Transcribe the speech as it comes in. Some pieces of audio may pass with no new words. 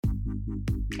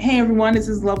Hey everyone, this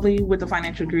is Lovely with the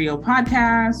Financial Griot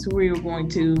podcast. We're going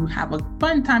to have a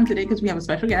fun time today because we have a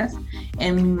special guest,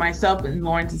 and myself and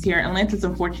Lawrence is here. Atlanta's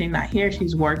unfortunately not here.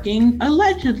 She's working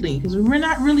allegedly because we're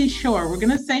not really sure. We're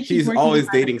gonna say she's always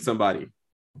dating somebody.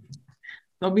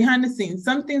 So behind the scenes,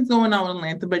 something's going on with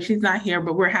Atlanta, but she's not here.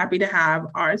 But we're happy to have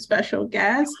our special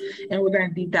guest, and we're going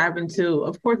to deep dive into,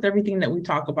 of course, everything that we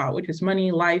talk about, which is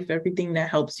money, life, everything that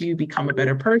helps you become a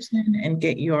better person and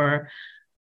get your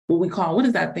what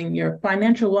is that thing? Your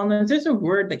financial wellness. There's a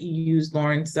word that you use,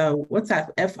 Lauren. So what's that?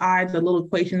 FI, the little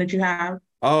equation that you have?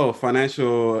 Oh,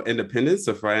 financial independence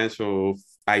or financial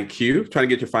IQ. Trying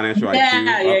to get your financial IQ.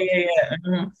 Yeah.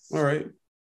 Mm-hmm. All right.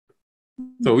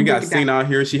 So we got Sainte out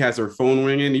here. She has her phone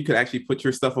ringing. You could actually put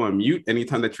your stuff on mute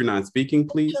anytime that you're not speaking,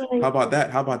 please. How about that?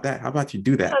 How about you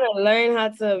do that? I'm trying to learn how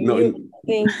to mute.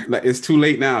 Like, it's too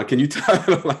late now. Can you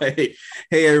tell like,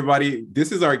 hey everybody,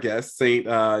 this is our guest, Sainte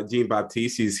Jean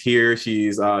Baptiste. She's here.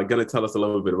 She's gonna tell us a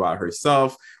little bit about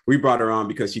herself. We brought her on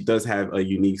because she does have a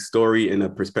unique story and a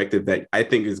perspective that I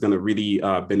think is going to really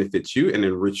benefit you and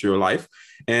enrich your life.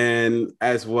 And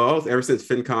as well, ever since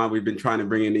FinCon, we've been trying to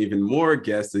bring in even more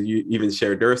guests to even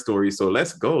share their stories. So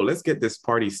let's go. Let's get this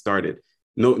party started.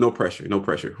 No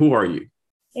pressure. Who are you?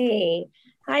 Hey.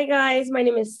 Hi guys, my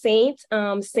name is Sainte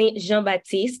Jean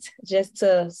Baptiste, just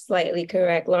to slightly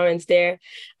correct Lawrence there.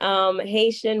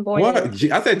 Haitian born. What?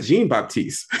 I said Jean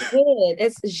Baptiste.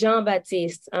 It's Jean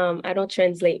Baptiste. I don't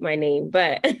translate my name,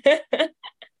 but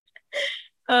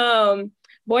born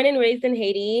and raised in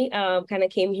Haiti, kind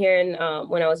of came here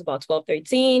when I was about 12,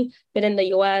 13, been in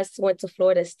the US, went to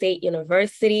Florida State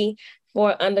University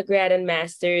for undergrad and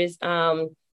master's,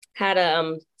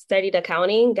 studied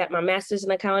accounting, got my master's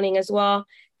in accounting as well,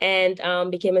 and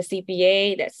became a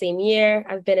CPA that same year.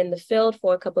 I've been in the field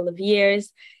for a couple of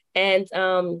years and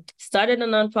started a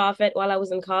nonprofit while I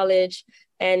was in college,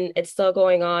 and it's still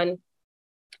going on.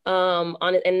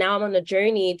 And now I'm on a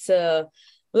journey to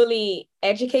really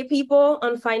educate people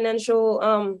on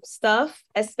financial stuff,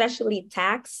 especially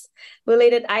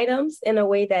tax-related items, in a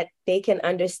way that they can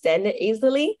understand it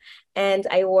easily. And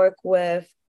I work with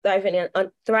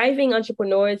thriving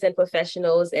entrepreneurs and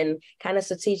professionals and kind of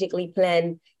strategically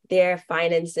plan their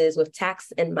finances with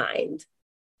tax in mind.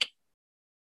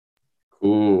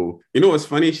 Ooh, you know what's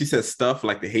funny? She says stuff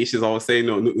like the Haitians always say,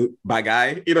 no,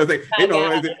 bagay. You know, it's like,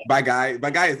 bagay.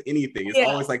 Bagay is anything. It's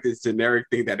always like this generic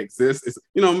thing that exists. It's,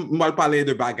 mal parler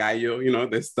de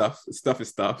bagayo, there's stuff. Stuff is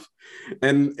stuff.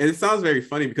 And it sounds very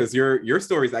funny because your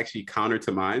story is actually counter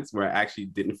to mine, where I actually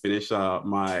didn't finish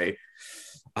my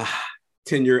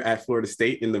tenure at Florida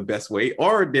State in the best way,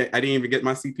 or I didn't even get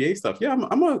my CPA stuff. Yeah,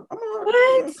 I'm a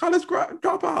college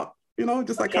dropout,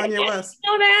 just like Kanye West.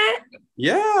 You know that?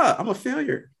 Yeah, I'm a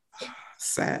failure.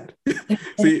 Sad.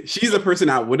 See, she's the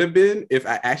person I would have been if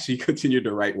I actually continued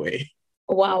the right way.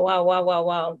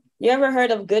 Wow. You ever heard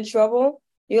of good trouble?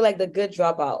 You're like the good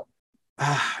dropout.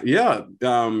 Yeah,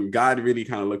 God really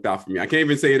kind of looked out for me. I can't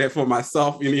even say that for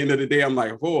myself. In the end of the day, I'm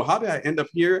like, whoa, how did I end up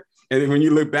here? And then when you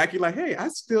look back, you're like, hey, I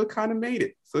still kind of made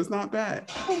it. So it's not bad.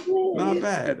 Not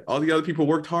bad. All the other people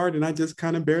worked hard and I just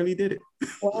kind of barely did it.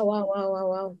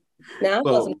 Wow. Now I'm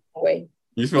feeling some way.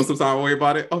 You feel some type of way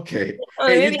about it? Okay.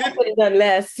 Maybe I could have done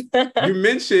less. You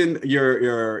mentioned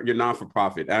your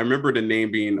non-for-profit. I remember the name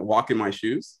being Walk in My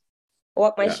Shoes.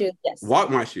 Walk My Shoes, yes. Walk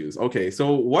My Shoes. Okay,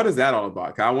 so what is that all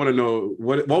about? I want to know,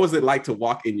 what was it like to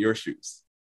walk in your shoes?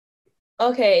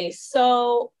 Okay,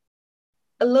 so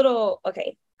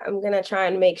I'm going to try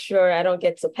and make sure I don't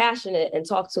get too passionate and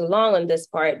talk too long on this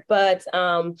part. But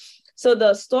so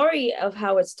the story of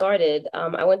how it started,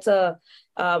 I went to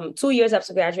 2 years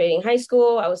after graduating high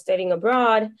school, I was studying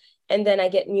abroad. And then I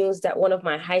get news that one of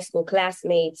my high school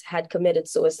classmates had committed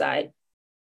suicide.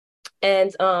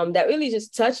 And that really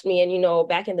just touched me. And,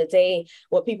 back in the day,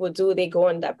 what people do, they go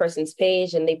on that person's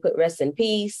page and they put rest in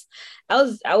peace. I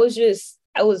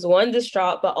was one,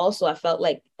 distraught, but also I felt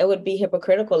like it would be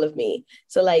hypocritical of me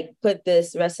to put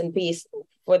this rest in peace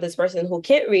for this person who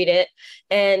can't read it.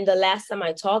 And the last time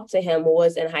I talked to him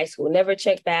was in high school, never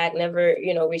checked back, never,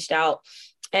 reached out.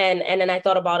 And then I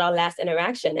thought about our last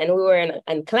interaction, and we were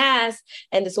in class,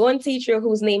 and this one teacher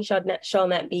whose name shall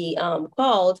not be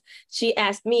called, she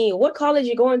asked me, what college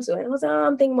you going to? And I was like,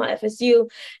 I'm thinking about FSU.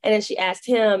 And then she asked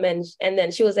him, and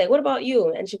then she was like, what about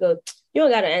you? And she goes, you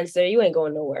don't got to answer. You ain't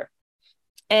going nowhere.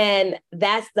 And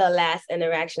that's the last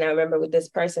interaction I remember with this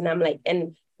person. I'm like,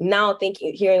 and now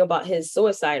hearing about his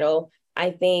suicidal,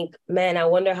 I think, man, I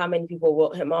wonder how many people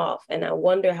wrote him off. And I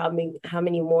wonder how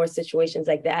many more situations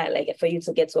like that, like for you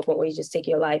to get to a point where you just take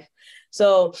your life.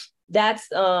 So that's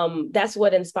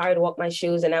what inspired Walk My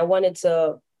Shoes. And I wanted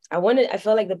to I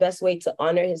felt like the best way to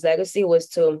honor his legacy was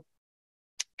to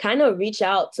kind of reach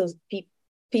out to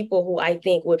people who I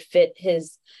think would fit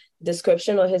his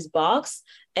description or his box,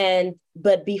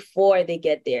 but before they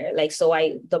get there. Like, so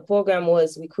the program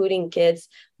was recruiting kids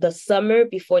the summer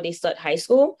before they start high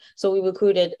school. So we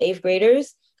recruited 8th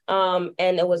graders, and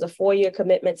it was a 4-year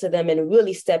commitment to them and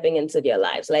really stepping into their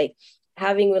lives, like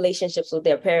having relationships with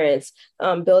their parents,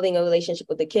 building a relationship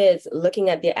with the kids, looking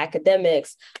at their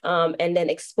academics, and then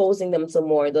exposing them to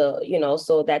more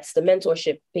so that's the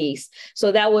mentorship piece.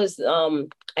 So that was,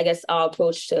 I guess, our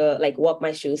approach to like walk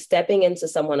my shoes, stepping into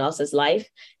someone else's life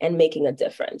and making a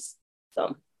difference.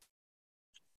 So.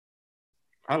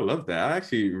 I love that. I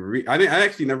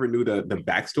actually never knew the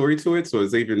backstory to it, so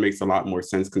it even makes a lot more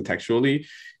sense contextually.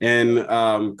 And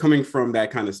coming from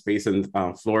that kind of space in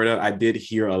Florida, I did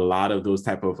hear a lot of those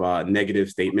type of negative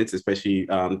statements, especially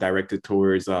directed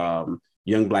towards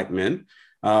young Black men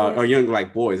or young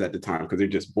Black boys at the time, because they're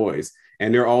just boys.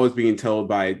 And they're always being told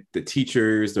by the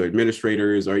teachers or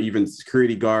administrators or even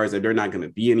security guards that they're not going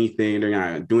to be anything, they're not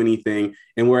going to do anything.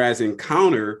 And whereas in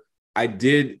Counter, I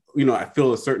did, I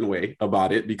feel a certain way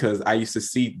about it because I used to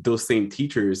see those same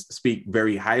teachers speak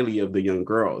very highly of the young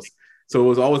girls. So it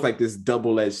was always like this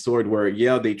double-edged sword where,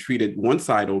 they treated one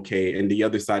side okay, and the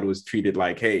other side was treated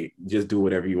like, hey, just do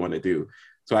whatever you want to do.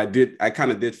 So I kind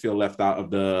of did feel left out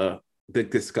of the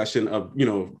discussion of,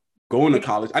 going to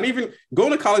college. I didn't even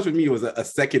going to college with me was a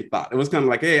second thought. It was kind of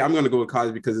like, hey, I'm going to go to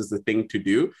college because it's the thing to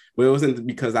do, but it wasn't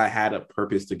because I had a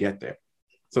purpose to get there.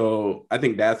 So I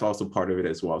think that's also part of it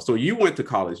as well. So you went to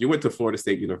college, you went to Florida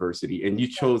State University, and you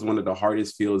chose one of the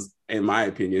hardest fields, in my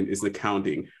opinion, is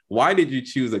accounting. Why did you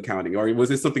choose accounting? Or was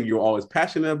it something you were always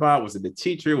passionate about? Was it the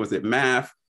teacher? Was it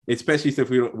math? Especially since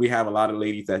we have a lot of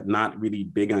ladies that not really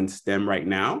big on STEM right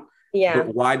now. Yeah.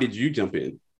 But why did you jump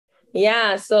in?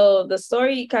 Yeah, so the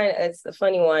story it's a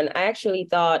funny one. I actually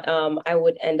thought I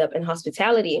would end up in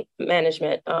hospitality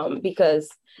management because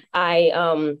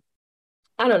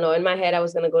I don't know, in my head, I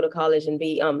was going to go to college and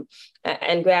be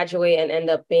and graduate and end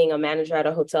up being a manager at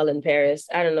a hotel in Paris.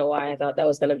 I don't know why I thought that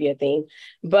was going to be a thing.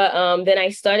 But then I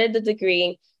started the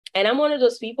degree, and I'm one of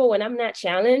those people, when I'm not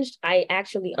challenged, I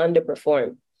actually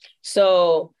underperform.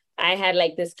 So I had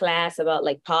like this class about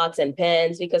like pots and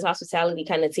pans because hospitality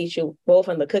kind of teach you both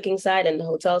on the cooking side and the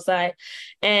hotel side.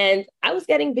 And I was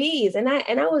getting B's and I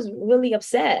was really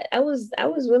upset. I was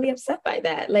really upset by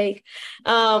that. Like,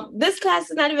 this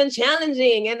class is not even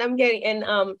challenging and I'm getting,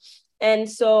 and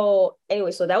so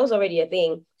anyway, so that was already a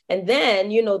thing. And then,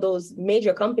 those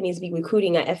major companies be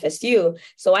recruiting at FSU.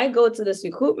 So I go to this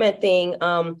recruitment thing,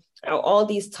 all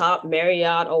these top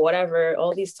Marriott or whatever,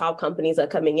 all these top companies are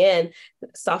coming in.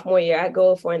 Sophomore year, I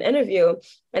go for an interview.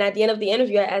 And at the end of the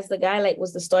interview, I asked the guy, like,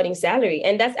 what's the starting salary?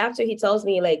 And that's after he tells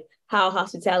me, like, how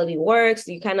hospitality works.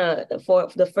 You kind of, for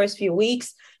the first few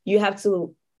weeks, you have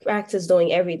to practice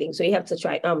doing everything. So you have to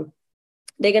try,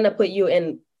 they're going to put you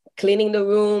in cleaning the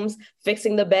rooms,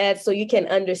 fixing the beds, so you can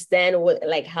understand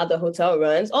how the hotel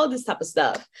runs, all this type of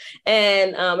stuff.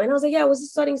 And I was like, yeah, what's the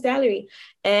starting salary?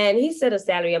 And he said a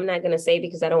salary I'm not gonna say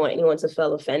because I don't want anyone to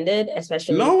feel offended,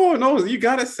 especially. No, you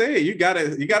gotta say it. You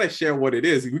gotta share what it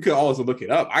is. We could also look it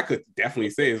up. I could definitely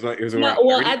say it was around. No,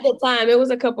 well, 30. At the time, it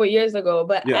was a couple of years ago,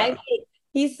 but yeah. I think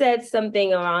he said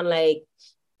something around like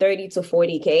 30 to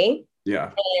 40K.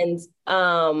 Yeah. And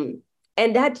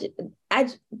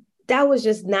that was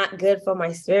just not good for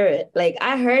my spirit. Like,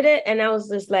 I heard it and I was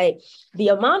just like, the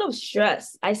amount of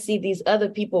stress I see these other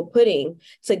people putting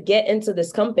to get into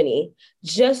this company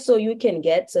just so you can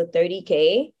get to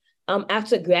 30K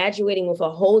after graduating with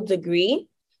a whole degree.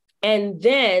 And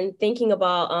then thinking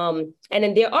about, and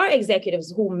then there are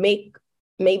executives who make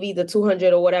maybe the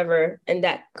 200 or whatever in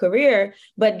that career,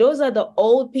 but those are the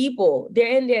old people.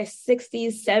 They're in their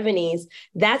 60s, 70s.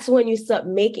 That's when you start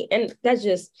making, and that's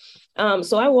just,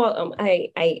 so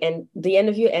and the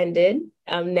interview ended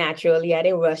naturally. I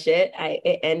didn't rush it.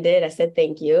 It ended. I said,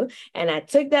 thank you. And I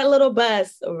took that little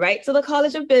bus right to the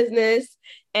College of Business.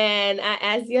 And I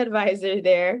asked the advisor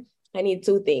there, I need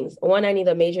two things. One, I need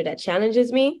a major that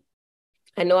challenges me.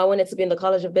 I know I wanted to be in the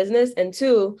College of Business. And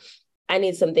two, I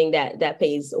need something that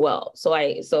pays well.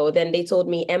 So then they told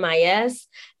me MIS,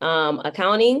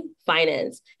 accounting,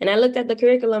 finance. And I looked at the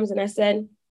curriculums and I said,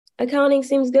 accounting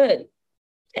seems good.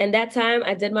 And that time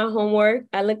I did my homework.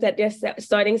 I looked at their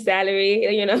starting salary,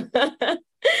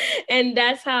 and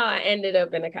that's how I ended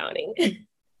up in accounting.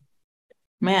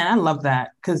 Man, I love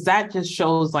that, because that just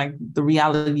shows like the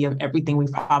reality of everything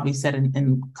we've probably said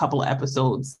in a couple of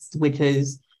episodes, which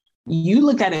is you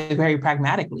look at it very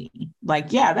pragmatically.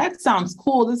 Like, yeah, that sounds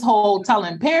cool, this whole hotel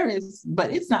in Paris, but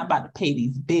it's not about to pay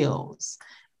these bills.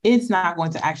 it's not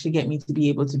going to actually get me to be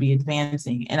able to be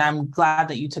advancing. And I'm glad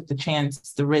that you took the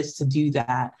chance, the risk to do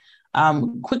that.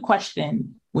 Quick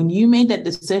question. When you made that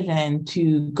decision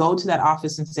to go to that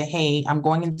office and say, hey, I'm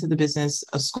going into the business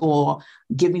school,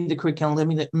 give me the curriculum, let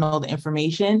me know the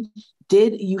information,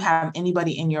 did you have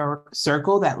anybody in your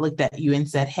circle that looked at you and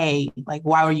said, hey, like,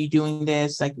 why are you doing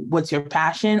this? Like, what's your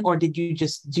passion? Or did you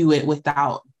just do it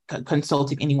without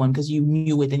consulting anyone because you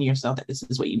knew within yourself that this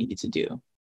is what you needed to do?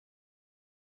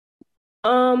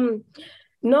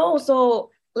 No, so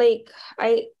like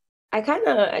I kind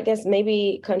of, I guess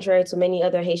maybe contrary to many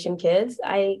other Haitian kids,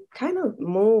 I kind of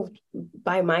moved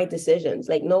by my decisions.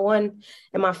 Like no one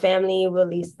in my family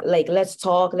really like, let's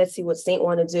talk, let's see what Saint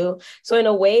want to do. So in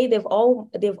a way, they've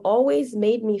always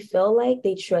made me feel like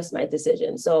they trust my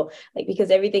decision. So like,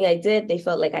 because everything I did, they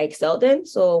felt like I excelled in.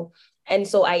 So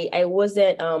I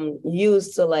wasn't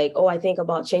used to like, oh, I think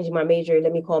about changing my major,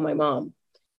 let me call my mom.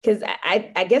 Because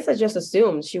I guess I just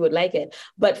assumed she would like it.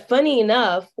 But funny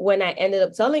enough, when I ended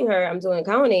up telling her I'm doing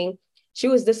accounting, she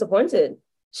was disappointed.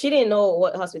 She didn't know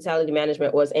what hospitality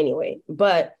management was anyway.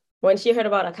 But when she heard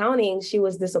about accounting, she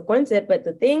was disappointed. But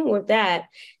the thing with that,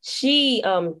 she,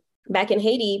 back in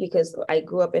Haiti, because I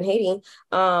grew up in Haiti,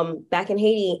 back in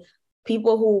Haiti,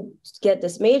 people who get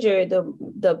this major,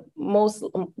 they're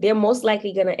most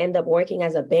likely going to end up working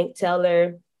as a bank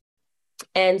teller.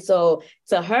 And so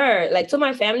to her, like to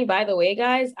my family, by the way,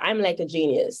 guys, I'm like a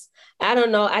genius. I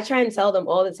don't know. I try and tell them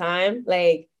all the time,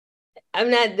 like, I'm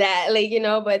not that, like,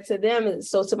 but to them,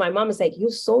 so to my mom, it's like,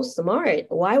 you're so smart.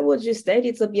 Why would you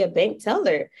study to be a bank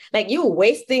teller? Like, you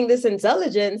wasting this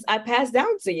intelligence I passed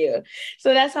down to you.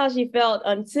 So that's how she felt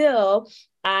until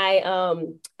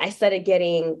I started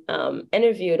getting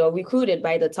interviewed or recruited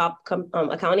by the top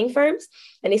accounting firms,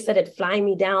 and they started flying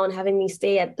me down, having me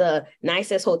stay at the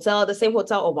nicest hotel, the same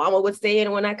hotel Obama would stay in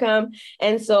when I come.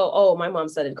 And so, my mom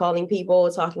started calling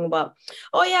people, talking about,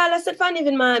 oh yeah, let's set Fanie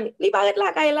even man, li paret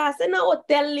la kay la, se nan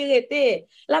hotel li rete,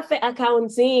 la fe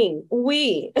accounting,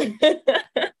 oui.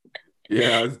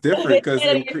 Yeah, it's different because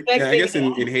I guess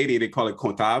in Haiti they call it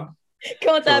comptable.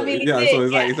 So, yeah, so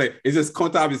it's just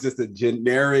comptable is just a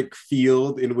generic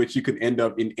field in which you could end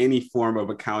up in any form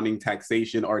of accounting,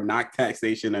 taxation, or not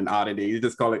taxation and auditing. You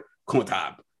just call it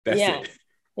comptable. That's it.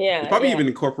 Yeah. It probably even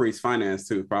incorporates finance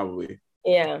too, probably.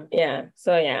 Yeah.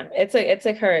 So yeah, it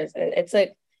took her.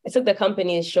 It took the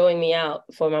companies showing me out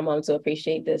for my mom to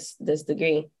appreciate this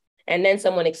degree. And then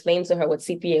someone explained to her what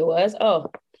CPA was.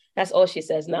 Oh, that's all she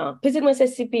says now. Pisit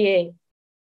says CPA.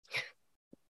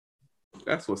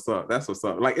 That's what's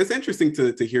up. Like, it's interesting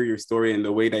to hear your story and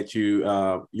the way that you,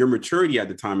 your maturity at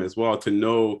the time as well, to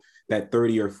know that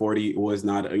 30 or 40 was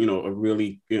not, a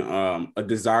really, a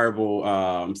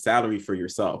desirable salary for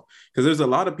yourself. Because there's a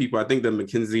lot of people, I think the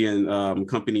McKinsey and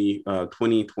Company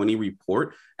 2020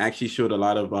 report actually showed a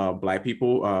lot of Black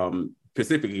people,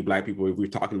 specifically Black people, if we're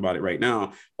talking about it right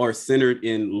now, are centered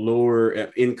in lower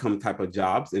income type of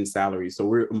jobs and salaries.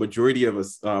 So a majority of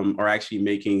us are actually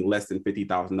making less than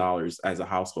 $50,000 as a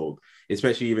household,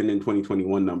 especially even in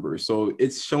 2021 numbers. So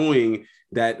it's showing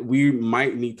that we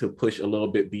might need to push a little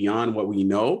bit beyond what we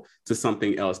know to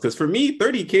something else. Because for me,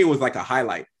 30K was like a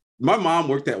highlight. My mom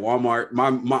worked at Walmart. My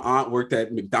aunt worked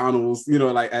at McDonald's,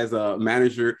 like as a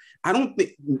manager. I don't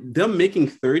think them making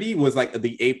 30 was like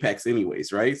the apex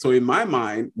anyways, right? So in my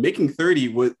mind, making 30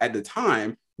 was at the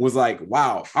time was like,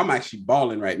 wow, I'm actually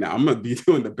balling right now. I'm going to be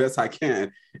doing the best I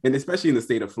can. And especially in the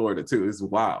state of Florida too, it's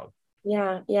wild.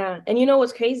 Yeah. And you know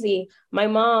what's crazy? My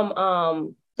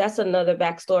mom, that's another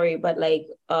backstory, but like,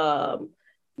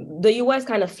 the US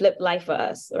kind of flipped life for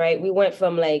us, right? We went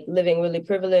from like living really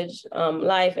privileged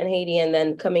life in Haiti and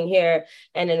then coming here,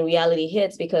 and then reality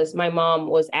hits because my mom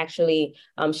was actually,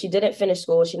 she didn't finish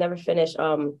school. She never finished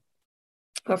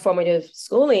her formative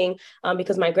schooling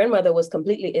because my grandmother was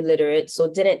completely illiterate, so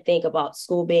didn't think about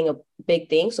school being a big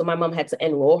thing. So my mom had to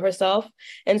enroll herself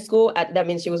in school. That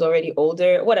means she was already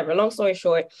older, whatever. Long story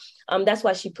short, that's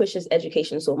why she pushes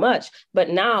education so much. But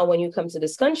now when you come to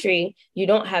this country, you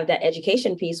don't have that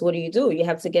education piece. What do? You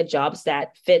have to get jobs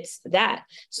that fits that.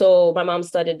 So my mom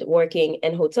started working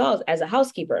in hotels as a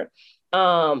housekeeper.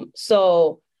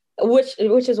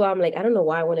 Which is why I'm like, I don't know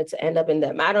why I wanted to end up in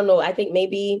them. I don't know. I think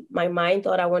maybe my mind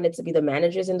thought I wanted to be the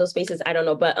managers in those spaces. I don't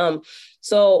know. But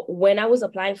so when I was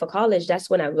applying for college, that's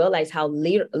when I realized how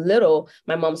little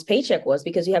my mom's paycheck was,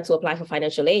 because you have to apply for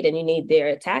financial aid and you need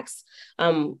their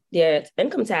their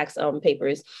income tax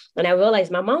papers. And I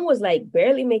realized my mom was like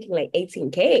barely making like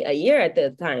 18K a year at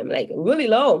the time, like really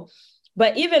low.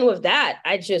 But even with that,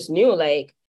 I just knew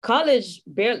like college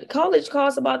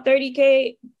costs about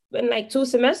 30K in like 2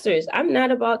 semesters. I'm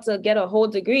not about to get a whole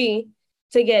degree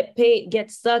to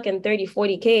get stuck in 30,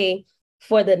 40K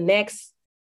for the next,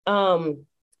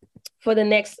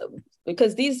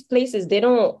 because these places, they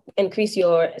don't increase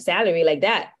your salary like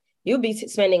that. You'll be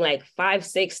spending like 5,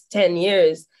 6, 10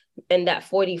 years in that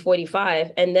 40,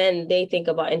 45, and then they think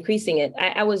about increasing it.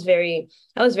 I was very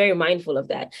mindful of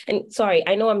that. And sorry,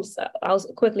 I'll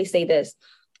quickly say this.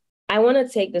 I want to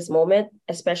take this moment,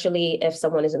 especially if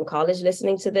someone is in college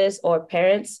listening to this, or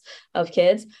parents of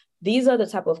kids. These are the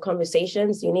type of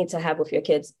conversations you need to have with your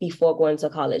kids before going to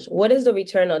college. What is the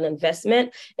return on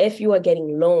investment if you are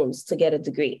getting loans to get a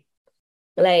degree?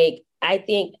 Like, I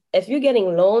think if you're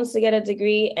getting loans to get a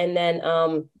degree, and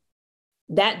then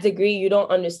that degree, you don't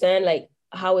understand like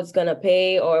how it's going to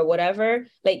pay or whatever,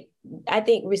 like, I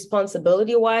think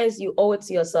responsibility wise, you owe it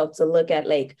to yourself to look at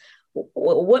like,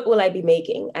 what will I be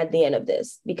making at the end of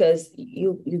this? Because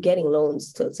you're getting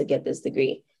loans to get this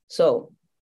degree. So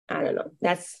I don't know.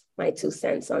 That's my 2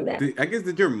 cents on that.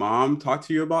 Did your mom talk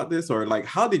to you about this, or like,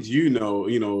 how did you know,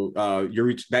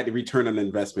 that return on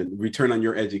investment, return on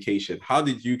your education? How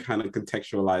did you kind of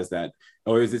contextualize that?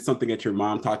 Or is it something that your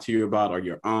mom talked to you about, or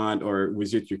your aunt, or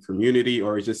was it your community,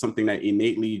 or is it something that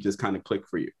innately just kind of clicked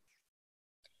for you?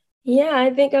 Yeah, I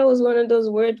think I was one of those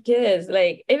weird kids.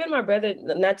 Like, even my brother,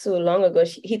 not too long ago,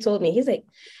 he told me, he's like,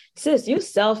 sis, you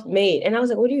self-made. And I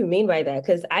was like, what do you mean by that?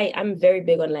 Because I'm very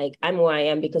big on like, I'm who I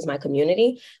am because my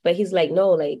community. But he's like, no,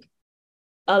 like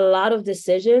a lot of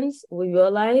decisions we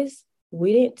realize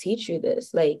we didn't teach you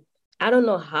this. Like, I don't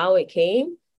know how it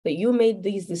came, but you made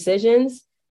these decisions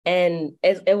and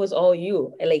it was all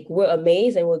you. And like, we're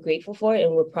amazed and we're grateful for it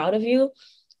and we're proud of you.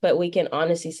 But we can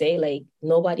honestly say like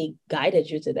nobody guided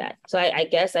you to that. So I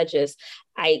guess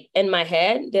in my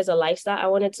head, there's a lifestyle I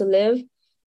wanted to live.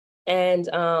 And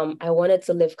I wanted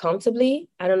to live comfortably.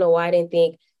 I don't know why I didn't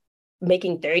think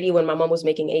making 30 when my mom was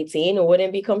making 18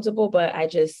 wouldn't be comfortable, but I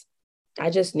just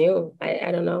knew.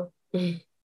 I don't know.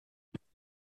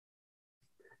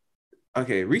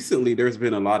 Okay, recently there's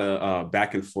been a lot of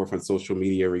back and forth on social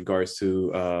media in regards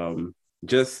to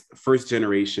just first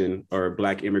generation or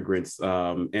Black immigrants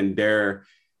and their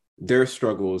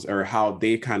struggles, or how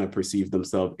they kind of perceive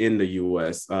themselves in the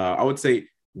US. I would say,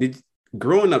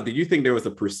 growing up, did you think there was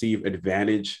a perceived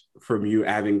advantage from you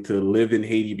having to live in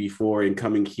Haiti before and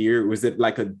coming here? Was it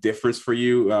like a difference for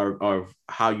you, or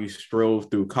how you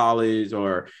strove through college,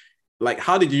 or like,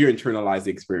 how did you internalize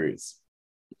the experience?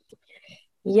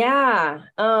 Yeah,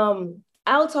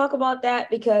 I'll talk about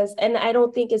that and I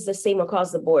don't think it's the same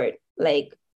across the board.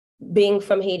 Like, being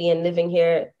from Haiti and living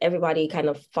here, everybody kind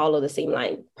of follow the same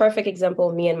line. Perfect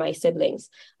example, me and my siblings.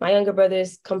 My younger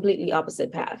brother's completely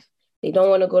opposite path. They don't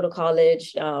want to go to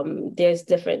college. There's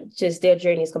different, just their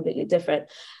journey is completely different.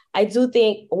 I do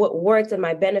think what worked in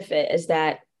my benefit is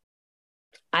that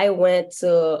I went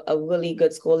to a really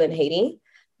good school in Haiti.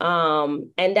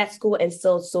 And that school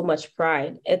instilled so much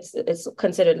pride. It's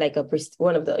considered like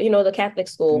one of the, the Catholic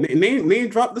school. Name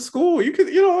drop the school. You could,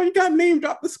 you got name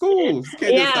drop the schools. You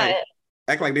can't just like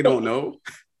act like they don't know.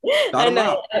 I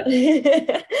know.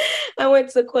 I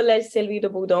went to Collège Saint-Louis de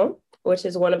Boudon, which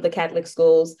is one of the Catholic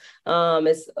schools.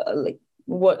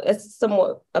 It's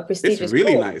somewhat a prestigious. It's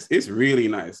really nice. It's really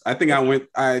nice. I think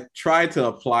I tried to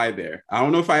apply there. I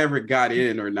don't know if I ever got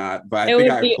in or not, but I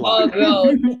think I applied.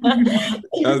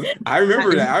 I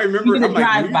remember that. I remember I'm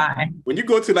like, when you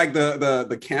go to like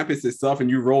the campus itself and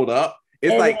you rolled up,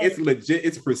 it's like, it's legit,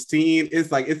 it's pristine.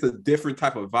 It's like, it's a different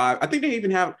type of vibe. I think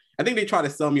they try to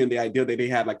sell me on the idea that they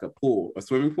had like a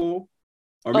swimming pool.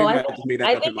 Or maybe I just made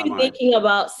that up in my mind. I think you're thinking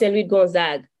about Saint Louis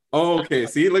Gonzague. Oh, okay.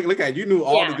 See, look at you knew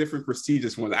all the different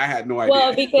prestigious ones. I had no idea.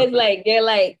 Well, because like they're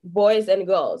like boys and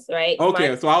girls, right?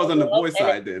 Okay, so I was on the boys'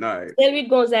 side then. All right. Saint Louis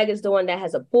Gonzague is the one that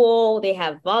has a pool. They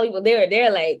have volleyball.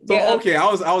 They're like. Okay, I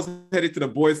was headed to the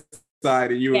boys'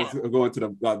 side, and you was going to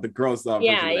the girls' side.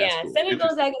 Yeah. Saint Louis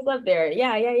Gonzague is up there.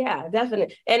 Yeah,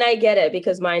 definitely. And I get it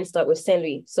because mine start with Saint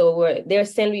Louis, so they're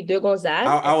Saint Louis de Gonzague.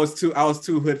 I was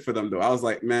too hood for them though. I was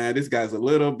like, man, this guy's a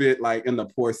little bit like in the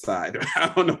poor side.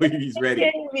 I don't know if he's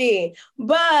ready.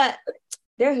 But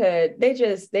they're hood. They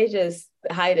just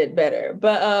hide it better.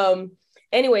 But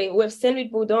anyway, with Saint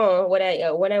Louis Boudon,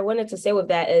 what I wanted to say with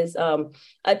that is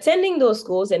attending those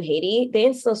schools in Haiti, they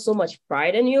instill so much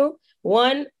pride in you.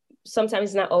 One, sometimes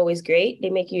it's not always great.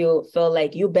 They make you feel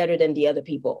like you're better than the other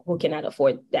people who cannot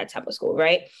afford that type of school,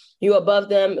 right? You're above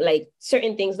them, like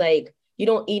certain things like you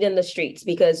don't eat in the streets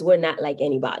because we're not like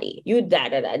anybody. You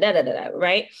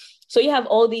right? So you have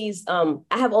all these, I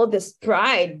have all this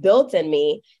pride built in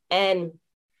me, and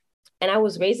I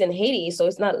was raised in Haiti. So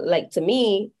it's not like, to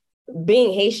me,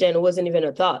 being Haitian wasn't even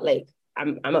a thought. Like,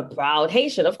 I'm a proud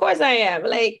Haitian. Of course I am.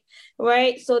 Like,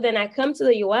 right? So then I come to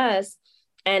the US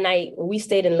and we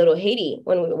stayed in Little Haiti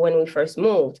when we first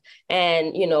moved,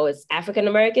 and it's African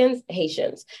Americans,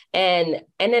 Haitians, and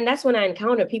then that's when I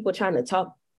encountered people trying to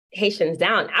talk Haitians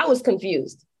down. I was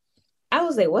confused. I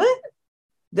was like, what?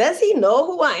 Does he know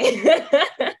who I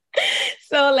am?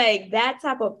 So like that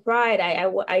type of pride, I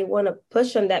want to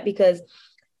push on that, because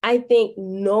I think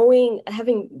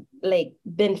having like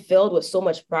been filled with so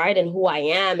much pride in who I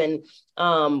am,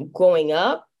 and growing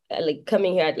up, like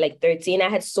coming here at like 13, I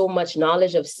had so much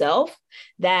knowledge of self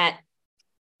that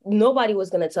nobody was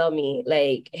going to tell me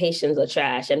like Haitians are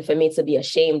trash and for me to be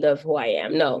ashamed of who I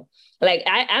am. No, like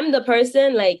I'm the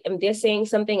person, like if they're saying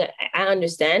something, I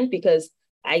understand, because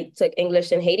I took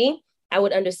English in Haiti. I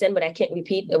would understand, but I can't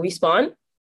respond.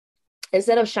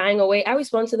 Instead of shying away, I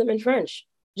respond to them in French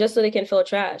just so they can feel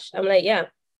trash. I'm like, yeah.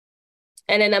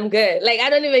 And then I'm good. Like, I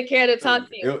don't even care to talk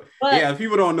to you. Yeah,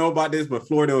 people don't know about this, but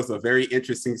Florida was a very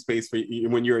interesting space for you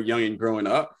when you were young and growing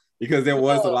up, because there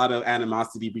was a lot of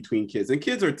animosity between kids, and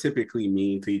kids are typically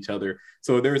mean to each other.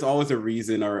 So there's always a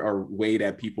reason or way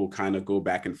that people kind of go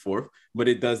back and forth, but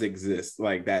it does exist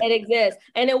like that. It exists.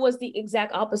 And it was the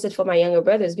exact opposite for my younger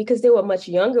brothers, because they were much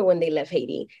younger when they left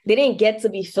Haiti. They didn't get to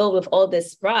be filled with all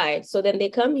this pride. So then they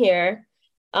come here,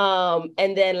 and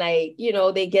then like,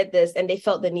 they get this, and they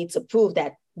felt the need to prove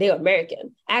that they're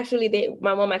American. Actually,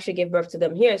 my mom actually gave birth to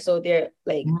them here. So they're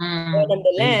like born on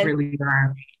the land. Really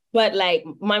are. But like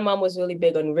my mom was really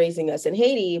big on raising us in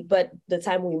Haiti, but the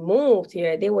time we moved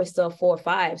here, they were still 4 or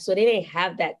 5. So they didn't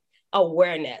have that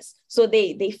awareness. So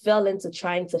they fell into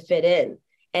trying to fit in.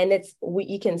 And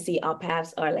you can see our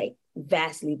paths are like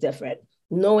vastly different,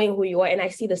 knowing who you are. And I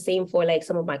see the same for like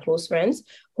some of my close friends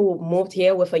who moved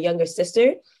here with a younger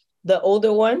sister. The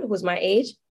older one, who's my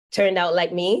age, turned out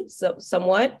like me, so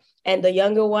somewhat. And the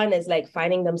younger one is like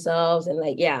finding themselves, and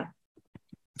like, yeah,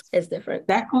 it's different.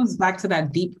 That goes back to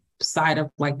that deep side of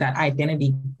like that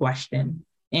identity question.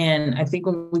 And I think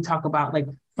when we talk about like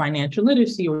financial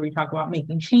literacy, or we talk about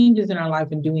making changes in our life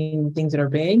and doing things that are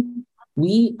big,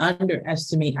 we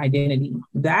underestimate identity.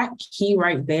 That key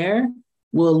right there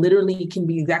will literally can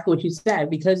be exactly what you said,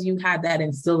 because you had that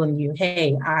instilled in you.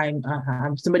 Hey,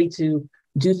 I'm somebody to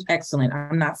do excellent.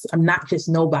 I'm not just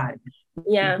nobody.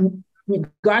 Yeah.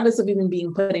 Regardless of even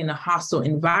being put in a hostile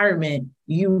environment,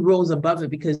 you rose above it,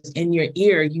 because in your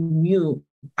ear, you knew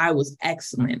I was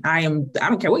excellent. I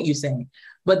don't care what you say.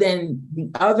 But then the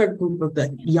other group of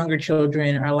the younger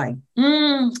children are like,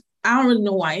 I don't really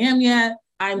know who I am yet.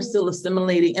 I'm still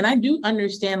assimilating. And I do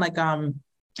understand, like,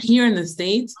 here in the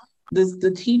States,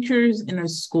 the teachers in the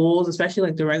schools, especially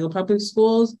like the regular public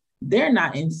schools, they're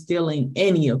not instilling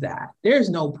any of that. There's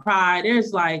no pride.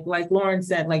 There's like Lauren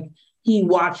said, like, he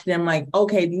watched them like,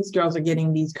 okay, these girls are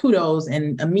getting these kudos,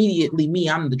 and immediately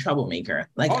I'm the troublemaker.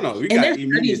 Like, oh no, we got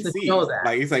immediate C.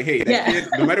 Like, it's like, hey, that kid,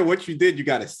 no matter what you did, you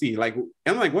got to see. Like,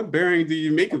 I'm like, what bearing do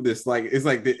you make of this? Like, it's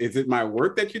like, is it my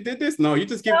work that you did this? No, you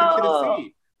just give the kid a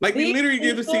C. Like, they literally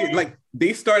give a C. Like,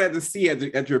 they start at the C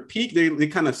at your peak. They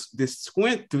kind of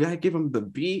squint. Do I give them the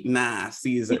B? Nah,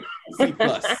 C is a C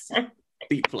plus.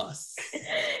 C plus.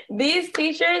 These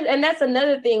teachers, and that's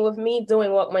another thing with me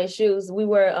doing Walk My Shoes, we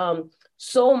were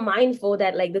so mindful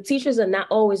that like the teachers are not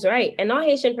always right. And all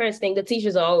Haitian parents think the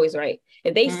teachers are always right.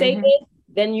 If they say this,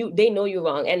 then they know you're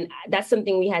wrong. And that's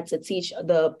something we had to teach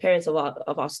the parents of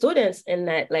our students, and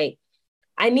that like,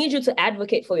 I need you to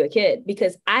advocate for your kid,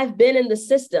 because I've been in the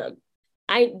system.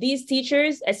 These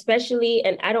teachers, especially,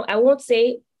 and I won't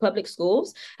say public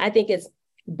schools, I think it's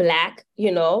Black,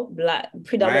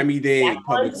 predominantly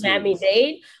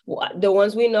Miami-Dade, the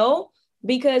ones we know,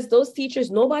 because those teachers,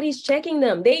 nobody's checking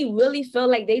them. They really feel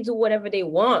like they do whatever they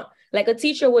want. Like a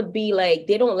teacher would be like,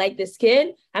 they don't like this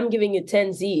kid, I'm giving you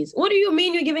 10 Z's. What do you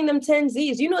mean you're giving them 10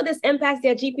 Z's? This impacts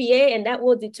their GPA, and that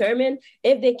will determine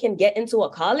if they can get into a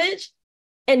college,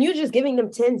 and you're just giving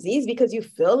them 10 Z's because you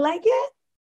feel like it?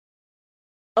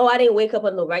 Oh, I didn't wake up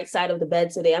on the right side of the bed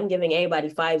today, I'm giving everybody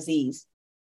 5 Z's.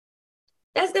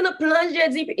 That's gonna plunge their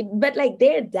GPA, but like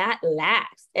they're that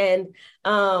lax. And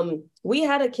we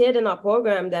had a kid in our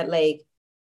program that like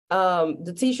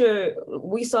the teacher,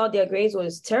 we saw their grades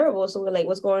was terrible, so we're like,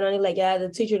 what's going on? He's like, yeah, the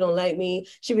teacher don't like me,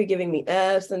 she be giving me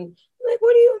F's. And I'm like,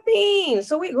 what do you mean?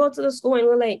 So we go to the school and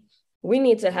we're like, we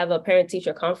need to have a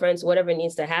parent-teacher conference, whatever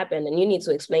needs to happen, and you need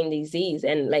to explain these Z's,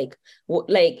 and like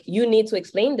you need to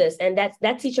explain this. And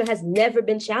that teacher has never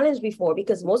been challenged before,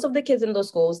 because most of the kids in those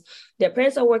schools, their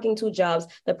parents are working 2 jobs.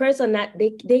 The parents are not,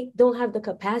 they don't have the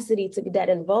capacity to be that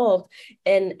involved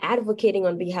in advocating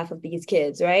on behalf of these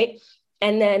kids, right?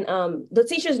 And then the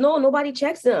teachers know nobody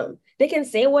checks them. They can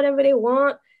say whatever they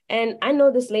want, And I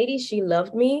know this lady, she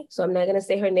loved me, so I'm not going to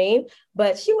say her name,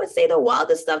 but she would say the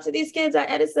wildest stuff to these kids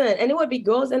at Edison, and it would be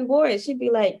girls and boys. She'd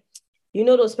be like, you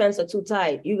know, those pants are too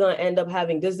tight. You're going to end up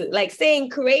having this, like saying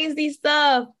crazy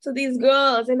stuff to these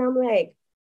girls. And I'm like,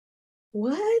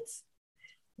 what?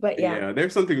 But yeah,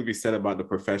 there's something to be said about the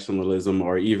professionalism,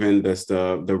 or even just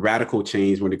the radical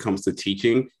change when it comes to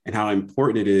teaching, and how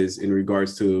important it is in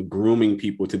regards to grooming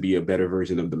people to be a better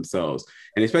version of themselves.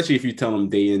 And especially if you tell them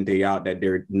day in, day out that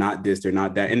they're not this, they're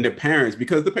not that. And their parents,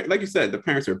 because like you said, the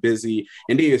parents are busy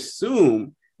and they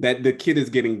assume that the kid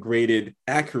is getting graded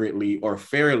accurately or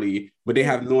fairly, but they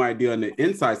have no idea on the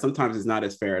inside. Sometimes it's not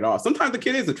as fair at all. Sometimes the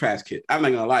kid is a trash kid. I'm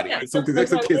not gonna lie to you.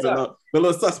 Sometimes some kids are the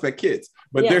little suspect kids,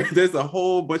 but there's a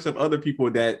whole bunch of other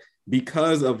people that,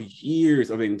 because of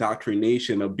years of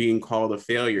indoctrination of being called a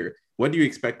failure, what do you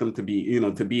expect them to be,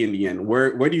 to be in the end?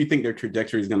 Where do you think their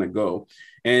trajectory is going to go?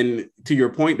 And to your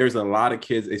point, there's a lot of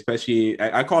kids, especially,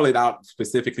 I call it out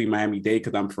specifically Miami-Dade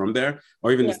because I'm from there,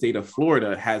 or even the state of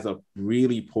Florida has a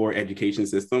really poor education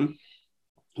system.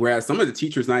 Whereas some of the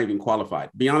teachers not even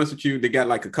qualified. Be honest with you, they got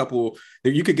like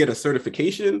you could get a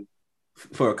certification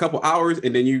for a couple hours,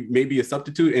 and then you may be a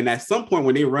substitute. And at some point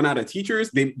when they run out of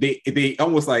teachers, they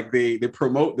almost like they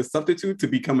promote the substitute to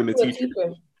becoming a teacher.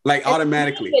 Like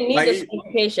automatically. Like,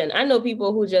 certification. I know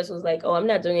people who just was like, oh, I'm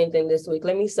not doing anything this week.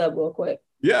 Let me sub real quick.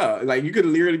 Yeah, like you could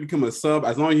literally become a sub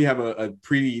as long as you have a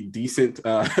pretty decent,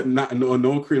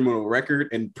 no criminal record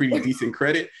and pretty decent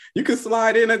credit. You could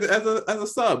slide in as a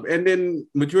sub, and then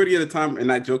majority of the time,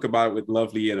 and I joke about it with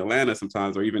Lovely in Atlanta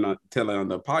sometimes, or even tell it on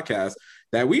the podcast,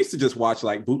 that we used to just watch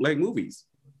like bootleg movies.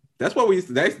 That's what we used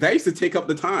to, that used to take up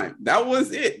the time. That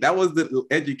was it. That was the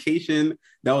education.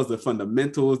 That was the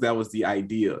fundamentals. That was the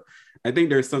idea. I think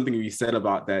there's something to be said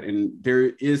about that. And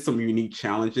there is some unique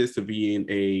challenges to being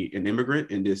an immigrant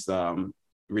in this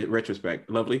retrospect.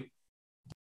 Lovely.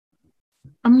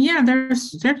 Yeah,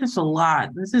 there's just a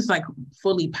lot. This is like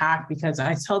fully packed because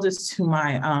I tell this to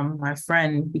my my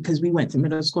friend, because we went to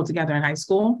middle school together in high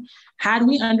school. Had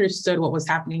we understood what was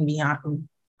happening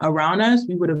around us,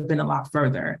 we would have been a lot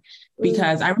further.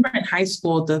 Because I remember in high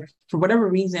school, for whatever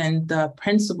reason, the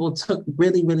principal took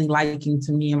really, really liking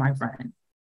to me and my friend.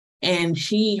 And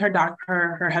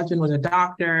her husband was a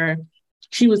doctor.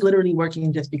 She was literally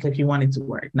working just because she wanted to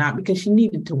work, not because she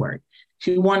needed to work.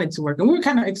 She wanted to work. And we were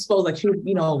kind of exposed, like she would,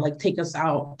 like take us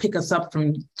out, pick us up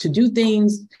to do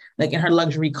things like in her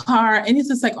luxury car. And it's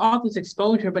just like all this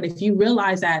exposure. But if you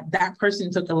realize that that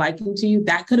person took a liking to you,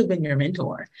 that could have been your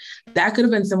mentor. That could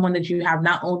have been someone that you have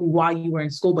not only while you were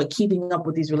in school, but keeping up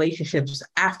with these relationships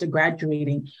after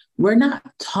graduating. We're not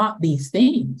taught these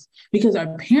things because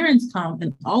our parents come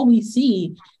and all we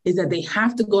see is that they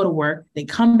have to go to work. They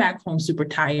come back home super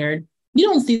tired. You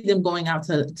don't see them going out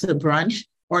to brunch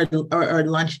or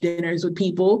lunch dinners with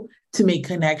people to make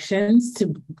connections,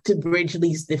 to bridge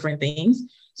these different things.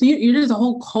 So there's a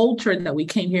whole culture that we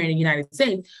came here in the United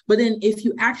States. But then if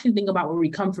you actually think about where we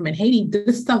come from in Haiti,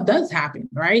 this stuff does happen,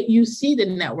 right? You see the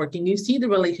networking, you see the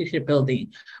relationship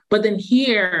building. But then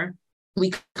here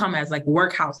we come as like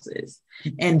workhouses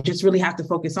and just really have to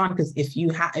focus on, because if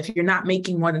you're not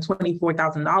making more than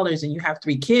 $24,000 and you have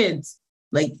 3 kids,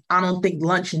 like, I don't think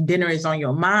lunch and dinner is on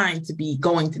your mind to be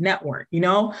going to network,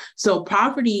 So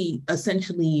poverty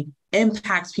essentially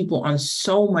impacts people on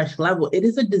so much level. It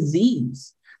is a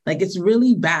disease. Like, it's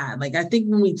really bad. Like, I think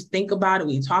when we think about it,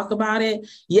 we talk about it.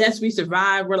 Yes, we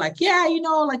survive. We're like, yeah,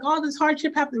 like all this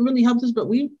hardship really helped us. But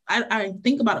I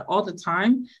think about it all the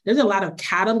time. There's a lot of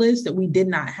catalysts that we did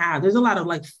not have. There's a lot of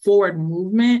like forward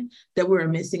movement that we're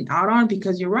missing out on,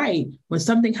 because you're right. When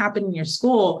something happened in your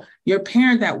school, your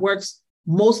parent that works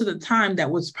most of the time,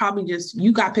 that was probably just,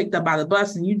 you got picked up by the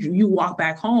bus and you walk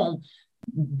back home.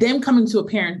 Them coming to a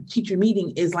parent-teacher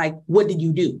meeting is like, what did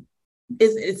you do?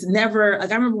 It's never,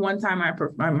 like, I remember one time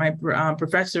my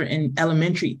professor in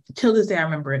elementary, till this day I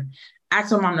remember it,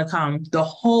 asked my mom to come the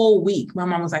whole week. My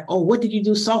mom was like, oh, what did you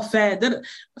do? So fed.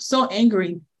 So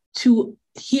angry to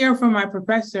hear from my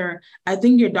professor, I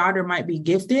think your daughter might be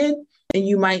gifted, and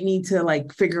you might need to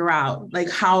like figure out like,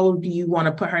 how do you want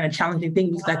to put her in a challenging thing?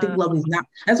 Because I think Lovely's not.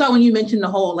 That's why when you mentioned the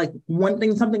whole, like,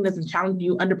 something that's a challenge,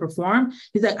 you underperform.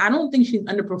 He's like, I don't think she's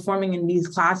underperforming in these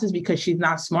classes because she's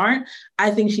not smart.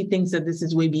 I think she thinks that this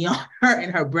is way beyond her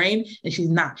and her brain, and she's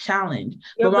not challenged.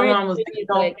 But my mom was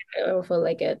like, I don't feel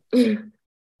like it.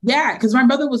 Yeah, because my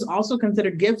brother was also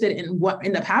considered gifted, and what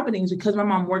ended up happening is because my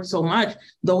mom worked so much,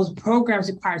 those programs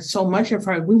required so much of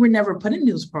her. We were never put in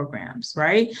those programs,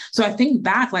 right? So I think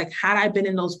back, like, had I been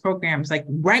in those programs, like,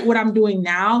 right, what I'm doing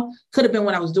now could have been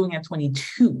what I was doing at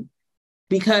 22.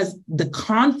 because the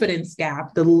confidence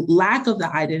gap, the lack of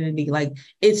the identity, like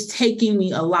it's taking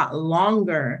me a lot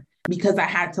longer because I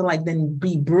had to like then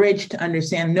be bridged to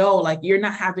understand, no, like you're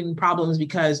not having problems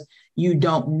because you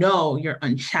don't know, you're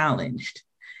unchallenged.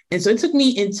 And so it took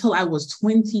me until I was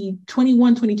 20,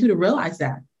 21, 22 to realize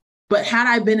that. But had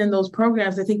I been in those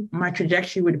programs, I think my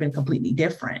trajectory would have been completely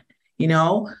different. You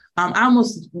know, I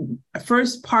almost,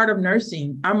 first part of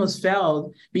nursing, I almost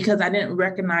failed because I didn't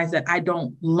recognize that I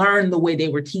don't learn the way they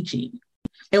were teaching.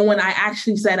 And when I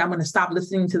actually said, I'm going to stop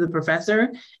listening to the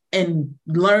professor and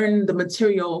learn the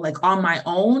material like on my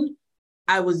own,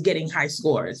 I was getting high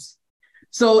scores.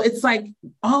 So it's like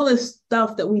all this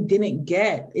stuff that we didn't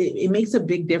get, it makes a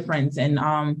big difference. And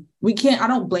I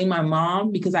don't blame my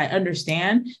mom because I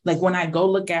understand, like when I go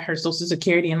look at her social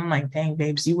security and I'm like, dang,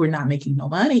 babes, you were not making no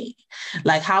money.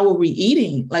 Like, how were we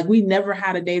eating? Like, we never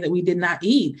had a day that we did not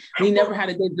eat. We never had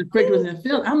a day that the fridge wasn't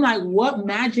filled. I'm like, what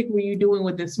magic were you doing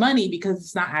with this money? Because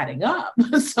it's not adding up.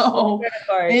 So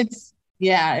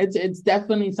it's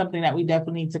definitely something that we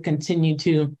definitely need to continue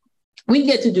to, we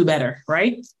get to do better,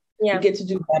 right? Yeah. We get to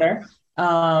do better.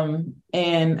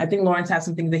 And I think Lawrence has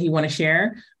some things that he want to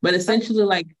share, but essentially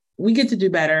like we get to do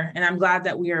better. And I'm glad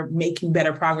that we are making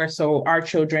better progress so our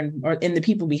children and the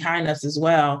people behind us as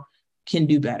well can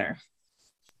do better.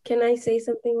 Can I say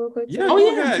something real quick?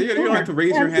 Yeah. You don't have to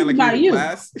raise your hand like you're in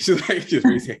class. She's like, just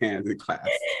raise your hand in class.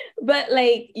 But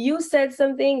like you said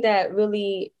something that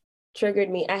really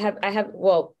triggered me.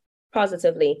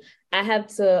 Positively, I have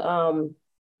to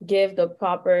give the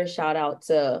proper shout out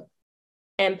to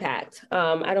Impact.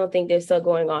 I don't think they're still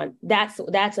going on. That's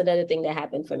another thing that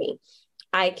happened for me.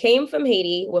 I came from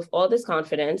Haiti with all this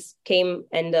confidence, came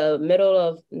in the middle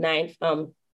of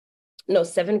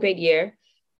seventh grade year.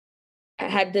 I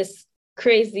had this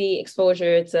crazy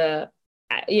exposure to,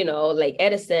 like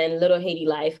Edison, little Haiti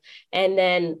life. And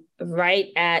then right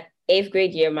at eighth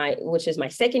grade year, which is my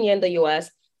second year in the US,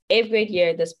 eighth grade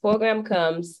year, this program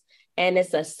comes and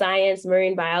it's a science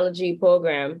marine biology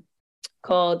program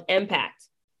called Impact.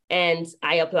 And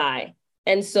I apply.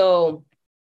 And so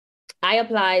I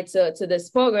applied to this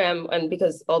program, and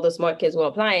because all the smart kids were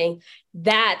applying,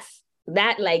 that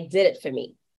like did it for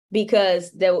me,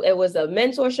 because it was a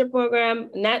mentorship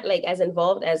program, not like as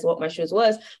involved as Walk My Shoes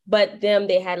was, but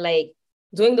they had like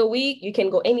during the week, you can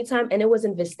go anytime, and it was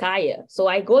in Vizcaya. So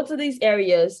I go to these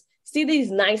areas, see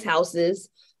these nice houses,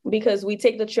 because we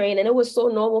take the train, and it was so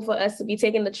normal for us to be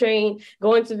taking the train,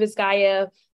 going to Vizcaya.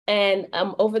 And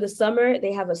over the summer,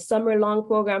 they have a summer-long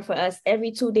program for us.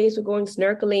 Every 2 days, we're going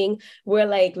snorkeling. We're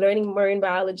like learning marine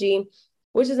biology,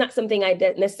 which is not something I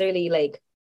necessarily like.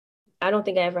 I don't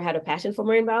think I ever had a passion for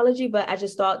marine biology, but I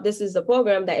just thought this is a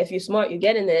program that if you're smart, you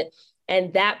get in it.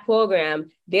 And that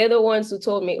program, they're the ones who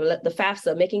told me the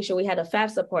FAFSA, making sure we had a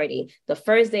FAFSA party. The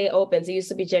first day it opens, it used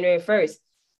to be January 1st.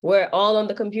 We're all on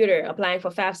the computer applying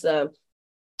for FAFSA.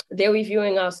 They're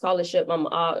reviewing our scholarship,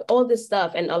 all this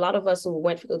stuff. And a lot of us who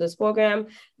went through this program,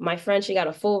 my friend, she got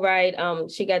a full ride.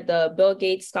 She got the Bill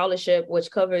Gates scholarship, which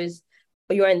covers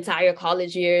your entire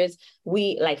college years.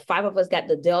 We, like 5 of us got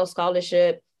the Dell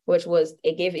scholarship, which was,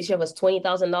 it gave each of us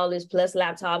 $20,000 plus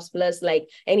laptops, plus like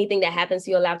anything that happens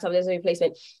to your laptop, there's a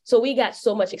replacement. So we got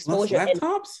so much exposure. Plus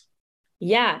laptops?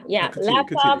 Yeah.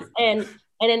 Laptops.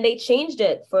 And then they changed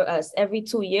it for us every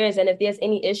 2 years. And if there's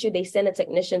any issue, they send a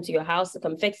technician to your house to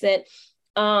come fix it.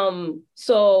 And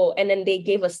then they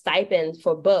gave a stipend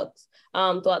for books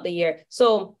throughout the year.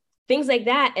 So things like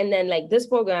that. And then like this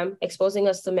program exposing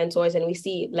us to mentors. And we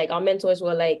see like our mentors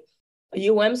were like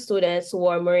students who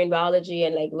are marine biology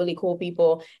and like really cool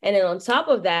people. And then on top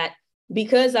of that,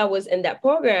 because I was in that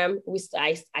program,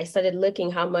 I started looking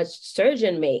how much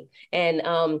surgeon make and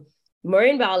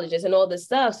marine biologists and all this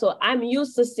stuff. So I'm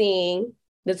used to seeing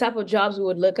the type of jobs we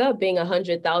would look up being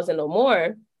 100,000 or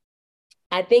more.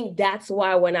 I think that's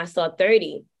why when I saw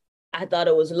 30, I thought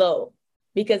it was low,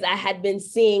 because I had been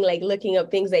seeing, like looking up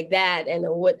things like that and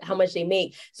how much they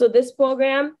make. So this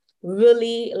program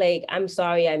really, like, I'm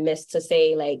sorry, I missed to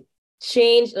say, like,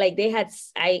 change, like they had,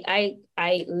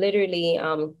 I literally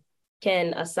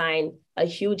can assign a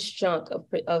huge chunk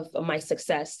of my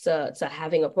success to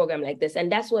having a program like this.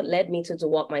 And that's what led me to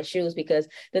Walk My Shoes, because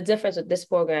the difference with this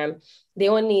program, they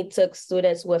only took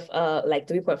students with like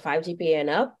 3.5 GPA and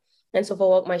up. And so for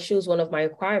Walk My Shoes, one of my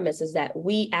requirements is that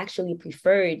we actually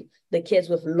preferred the kids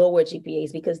with lower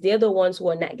GPAs, because they're the ones who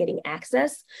are not getting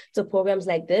access to programs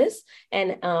like this.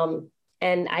 And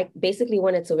I basically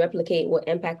wanted to replicate what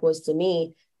Impact was to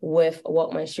me with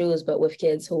Walk My Shoes, but with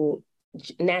kids who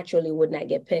naturally would not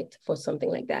get picked for something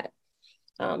like that.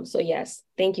 So yes,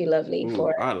 thank you, Lovely.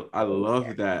 Ooh, I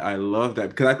love that. I love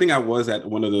that because I think I was at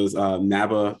one of those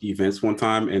NABA events one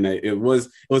time, and it was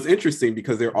interesting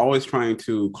because they're always trying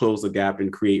to close the gap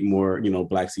and create more,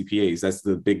 Black CPAs. That's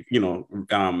the big,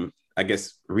 I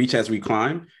guess reach as we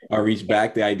climb or reach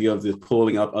back. The idea of just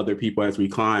pulling up other people as we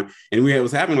climb, and we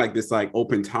was having like this like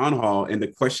open town hall, and the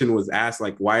question was asked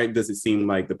like, why does it seem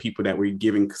like the people that we're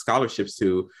giving scholarships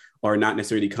to or not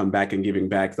necessarily come back and giving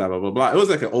back, blah, blah, blah, blah. It was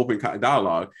like an open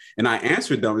dialogue. And I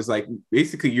answered them, it's like,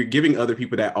 basically you're giving other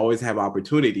people that always have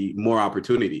opportunity, more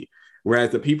opportunity.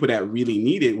 Whereas the people that really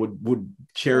need it would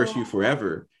cherish you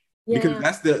forever.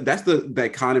 Because that's the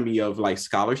economy of like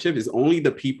scholarship is only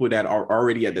the people that are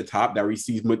already at the top that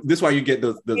receive. This is why you get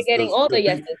those older,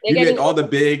 yes. You get all the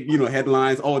big,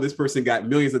 headlines. Oh, this person got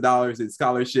millions of dollars in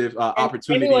scholarship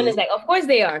opportunities. Everyone is like, of course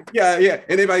they are. Yeah.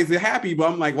 And everybody's happy. But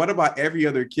I'm like, what about every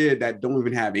other kid that don't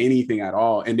even have anything at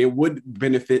all? And they would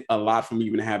benefit a lot from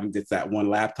even having just that one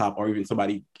laptop or even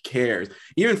somebody cares.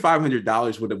 Even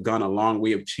 $500 would have gone a long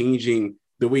way of changing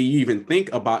the way you even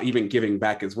think about even giving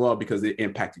back as well, because it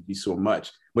impacted you so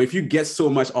much. But if you get so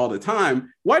much all the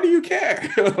time, why do you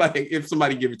care? Like if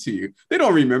somebody give it to you, they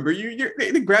don't remember you.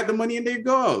 They grab the money and they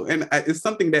go. And it's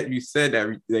something that you said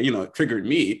that triggered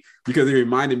me because it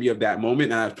reminded me of that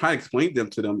moment. And I was trying to explain them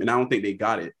to them, and I don't think they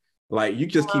got it. Like you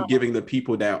just keep giving the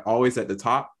people that are always at the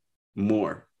top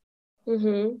more.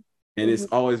 Mm-hmm. And it's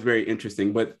always very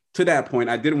interesting. But to that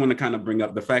point, I did want to kind of bring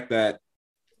up the fact that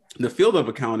the field of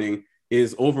accounting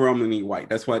is overwhelmingly white.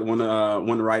 That's what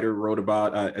one writer wrote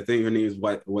about. I think her name is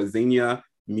Wazania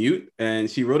Mute, and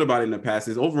she wrote about it in the past.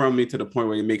 It's overwhelming to the point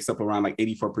where it makes up around like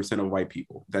 84% of white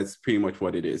people. That's pretty much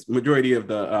what it is. Majority of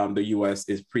the U.S.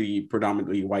 is pretty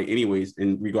predominantly white, anyways,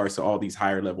 in regards to all these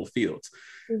higher level fields.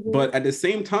 Mm-hmm. But at the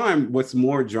same time, what's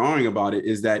more jarring about it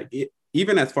is that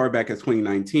even as far back as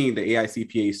 2019, the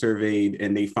AICPA surveyed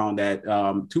and they found that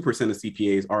 2% of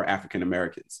CPAs are African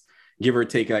Americans. Give or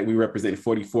take, like we represent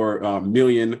 44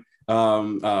 million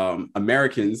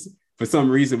Americans. For some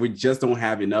reason, we just don't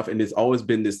have enough. And there's always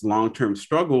been this long-term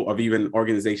struggle of even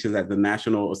organizations like the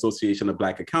National Association of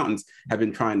Black Accountants have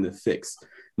been trying to fix.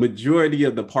 Majority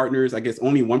of the partners, I guess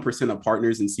only 1% of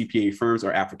partners in CPA firms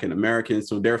are African Americans.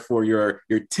 So therefore, your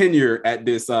tenure at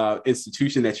this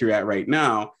institution that you're at right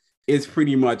now is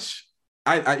pretty much,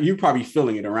 you're probably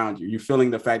feeling it around you. You're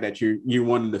feeling the fact that you're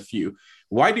one of the few.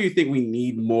 Why do you think we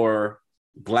need more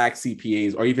Black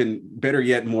CPAs, or even better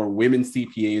yet, more women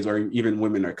CPAs, or even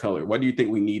women of color? What do you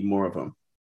think we need more of them?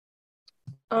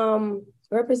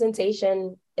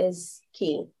 Representation is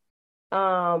key.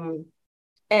 And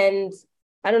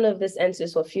I don't know if this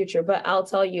answers for future, but I'll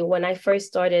tell you, when I first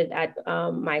started at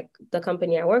the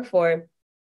company I work for,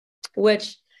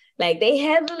 which like they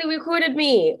heavily recruited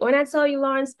me. When I tell you,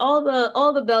 Lawrence, all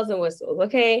the bells and whistles,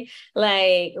 okay?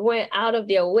 Like went out of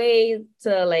their way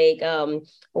to like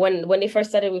when they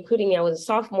first started recruiting me, I was a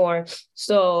sophomore.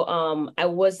 So I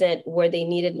wasn't where they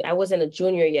needed me. I wasn't a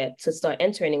junior yet to start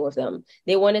interning with them.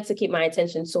 They wanted to keep my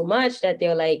attention so much that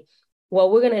they're like,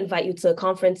 well, we're gonna invite you to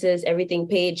conferences, everything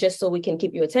paid, just so we can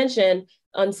keep your attention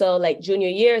until like junior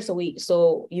year,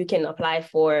 so you can apply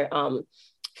for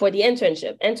the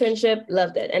internship.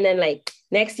 Loved it. And then like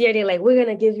next year, they're like, we're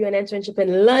going to give you an internship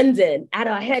in London at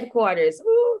our headquarters.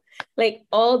 Ooh, like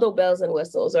all the bells and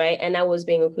whistles, right? And I was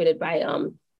being recruited by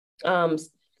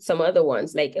some other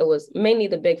ones. Like it was mainly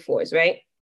the big fours, right?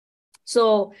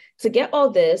 So to get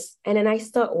all this, and then I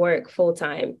start work full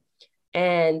time,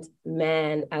 and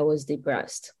man, I was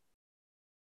depressed.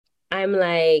 I'm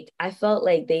like, I felt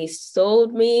like they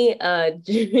sold me a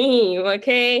dream,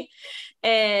 okay?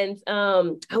 And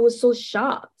I was so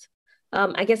shocked.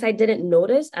 I guess I didn't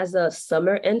notice as a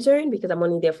summer intern because I'm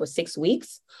only there for 6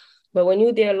 weeks. But when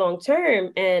you're there long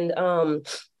term, and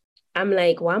I'm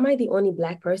like, why am I the only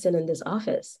Black person in this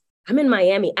office? I'm in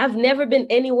Miami. I've never been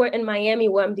anywhere in Miami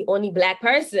where I'm the only Black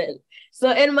person. So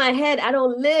in my head, I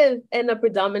don't live in a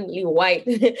predominantly white,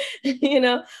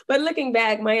 but looking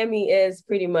back, Miami is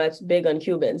pretty much big on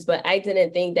Cubans, but I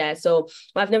didn't think that. So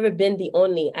I've never been the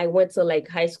only. I went to like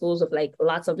high schools of like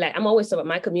lots of Black. I'm always about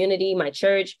my community, my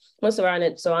church, I'm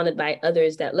surrounded by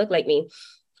others that look like me.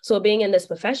 So being in this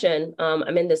profession,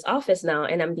 I'm in this office now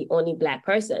and I'm the only Black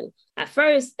person. At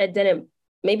first,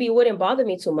 maybe it wouldn't bother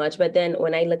me too much, but then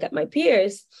when I look at my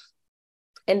peers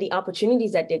and the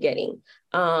opportunities that they're getting,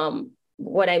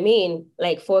 what I mean,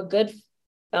 like for a good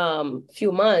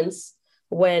few months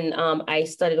when I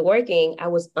started working, I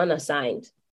was unassigned.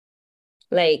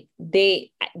 Like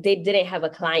they didn't have a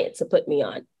client to put me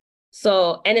on.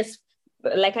 So, and it's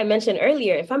like I mentioned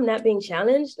earlier, if I'm not being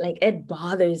challenged, like it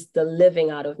bothers the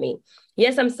living out of me.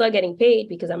 Yes, I'm still getting paid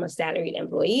because I'm a salaried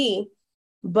employee,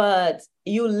 but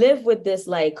you live with this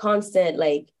like constant,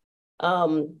 like,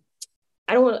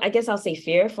 I guess I'll say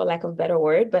fear for lack of a better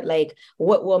word, but like,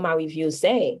 what will my reviews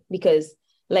say? Because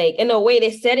like, in a way,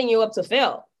 they're setting you up to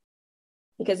fail.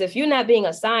 Because if you're not being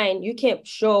assigned, you can't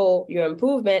show your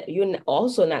improvement. You're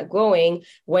also not growing.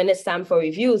 When it's time for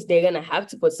reviews, they're going to have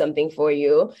to put something for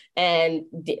you, and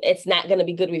it's not going to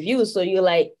be good reviews. So you're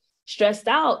like stressed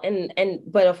out.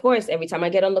 But of course, every time I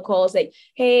get on the call, it's like,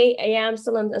 hey, yeah, I'm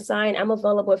still assigned. I'm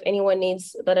available if anyone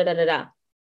needs da da da da da.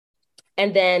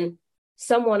 And then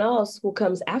someone else who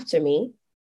comes after me,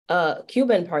 a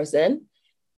Cuban person,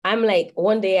 I'm like,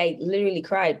 one day I literally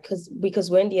cried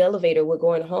because we're in the elevator, we're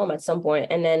going home at some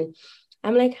point. And then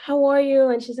I'm like, how are you?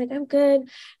 And she's like, I'm good.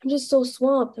 I'm just so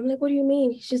swamped. I'm like, what do you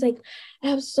mean? She's like, I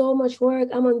have so much work.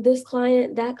 I'm on this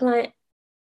client, that client.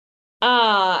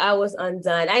 I was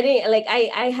undone. I didn't like,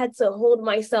 I had to hold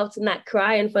myself to not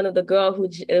cry in front of the girl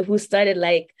who started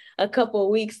like a couple of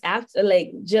weeks after,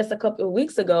 like just a couple of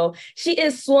weeks ago. She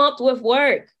is swamped with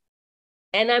work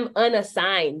and I'm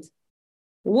unassigned.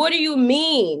 What do you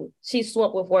mean she's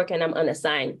swamped with work and I'm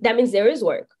unassigned? That means there is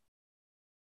work.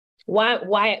 Why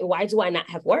do I not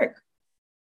have work?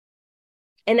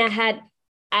 And it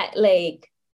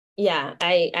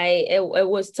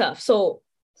was tough. So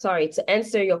sorry, to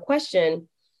answer your question,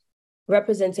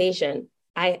 representation.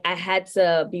 I had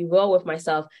to be real with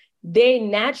myself. They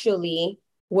naturally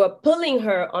were pulling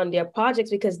her on their projects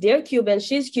because they're Cuban,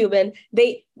 she's Cuban.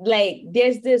 They like,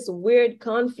 there's this weird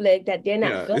conflict that they're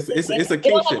not. Yeah, it's a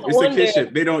kinship. It's a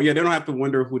kinship. They don't have to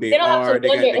wonder who they are.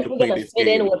 They can play this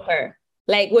game with her.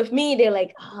 Like with me, they're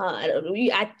like,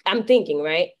 I'm thinking,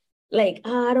 right? Like,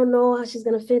 I don't know how she's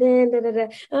gonna fit in.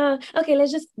 Okay,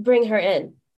 let's just bring her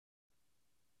in.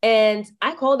 And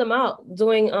I called them out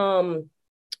doing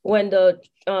when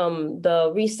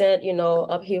the recent,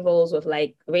 upheavals with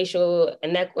like racial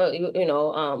inequity,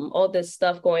 all this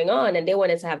stuff going on, and they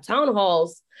wanted to have town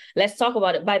halls. Let's talk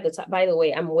about it. By the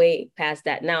way, I'm way past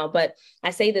that now, but I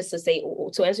say this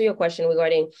to answer your question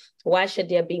regarding why should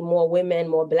there be more women,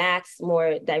 more Blacks,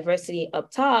 more diversity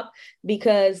up top,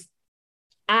 because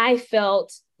I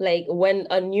felt like when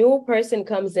a new person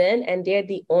comes in and they're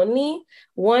the only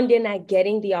one, they're not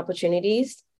getting the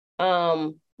opportunities.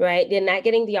 Right? They're not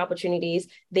getting the opportunities.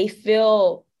 They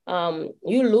feel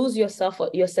you lose your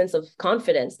sense of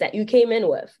confidence that you came in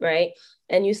with, right?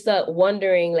 And you start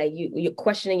wondering, like you're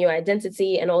questioning your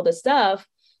identity and all this stuff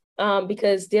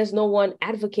because there's no one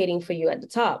advocating for you at the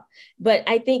top. But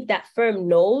I think that firm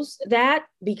knows that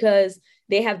because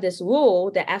they have this rule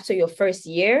that after your first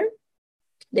year,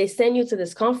 they send you to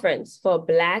this conference for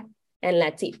Blacks and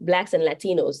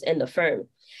Latinos in the firm.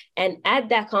 And at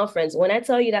that conference, when I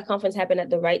tell you that conference happened at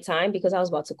the right time, because I was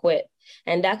about to quit.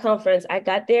 And that conference, I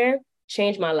got there,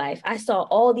 changed my life. I saw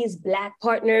all these Black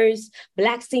partners,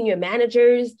 Black senior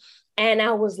managers, and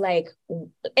I was like,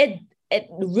 it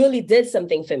really did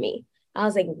something for me. I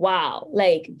was like, wow,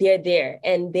 like they're there.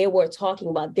 And they were talking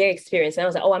about their experience. And I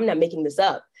was like, oh, I'm not making this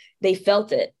up. They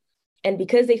felt it. And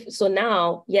because so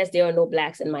now, yes, there are no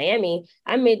Blacks in Miami.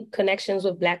 I made connections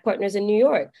with Black partners in New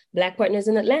York, Black partners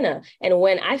in Atlanta. And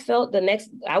when I felt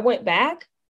I went back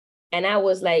and I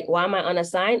was like, why am I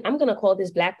unassigned? I'm going to call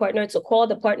this Black partner to call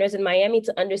the partners in Miami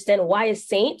to understand why is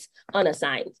Sainte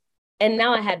unassigned. And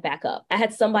now I had backup. I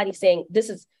had somebody saying, this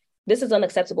is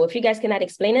unacceptable. If you guys cannot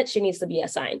explain it, she needs to be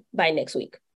assigned by next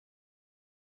week.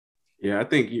 Yeah, I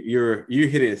think you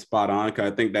hit it spot on.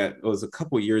 Because I think that it was a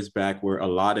couple of years back where a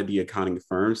lot of the accounting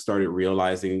firms started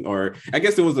realizing, or I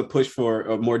guess there was a push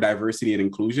for more diversity and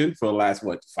inclusion for the last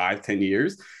 5-10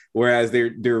 years. Whereas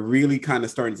they're really kind of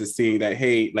starting to seeing that,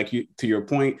 hey, like to your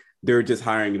point, they're just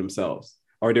hiring themselves,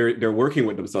 or they're working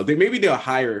with themselves. Maybe they'll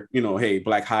hire, hey,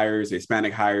 Black hires,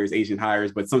 Hispanic hires, Asian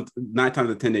hires, but 9 times out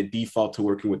of 10 they default to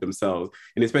working with themselves.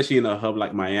 And especially in a hub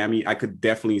like Miami, I could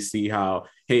definitely see how,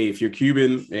 hey, if you're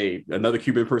Cuban, hey, another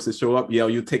Cuban person show up,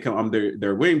 you take them under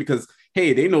their wing because,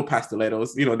 hey, they know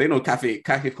pasteleros, they know cafe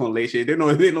con leche, they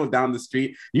know down the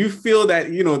street. You feel that,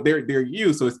 they're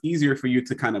you, so it's easier for you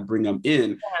to kind of bring them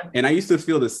in. Yeah. And I used to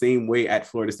feel the same way at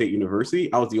Florida State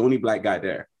University. I was the only Black guy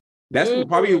there. That's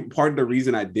probably part of the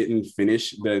reason I didn't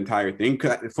finish the entire thing.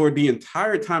 Because for the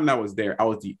entire time that I was there, I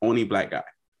was the only Black guy.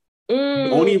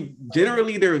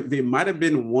 Generally, there might have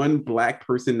been one Black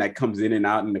person that comes in and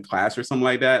out in the class or something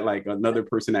like that, like another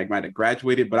person that might have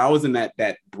graduated. But I was in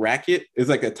that bracket. It's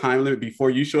like a time limit before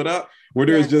you showed up, where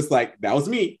there was just like, that was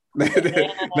me.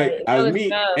 I was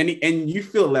me. And you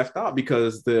feel left out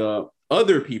because the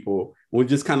other people will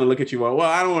just kind of look at you, well,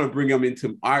 I don't want to bring them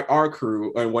into our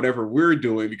crew and whatever we're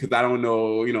doing because I don't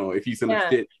know, if he's going to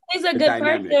fit. He's a good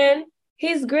person.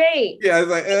 He's great. Yeah,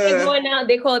 it's like They're going out,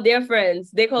 they call their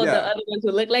friends. They call the yeah. other ones who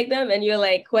look like them, and you're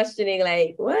like questioning,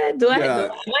 like, what Yeah.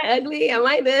 am I ugly? Am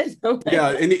I this? Yeah,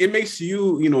 and it makes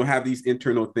you, have these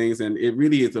internal things, and it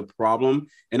really is a problem.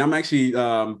 And I'm actually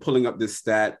pulling up this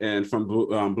stat, and from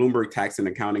Bloomberg Tax and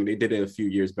Accounting, they did it a few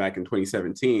years back in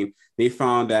 2017. They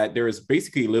found that there is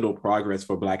basically little progress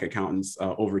for Black accountants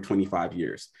over 25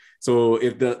 years. So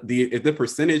if the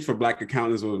percentage for Black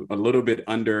accountants was a little bit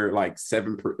under like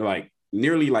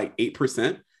nearly like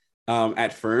 8%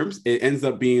 at firms, it ends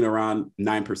up being around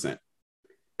 9%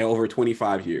 over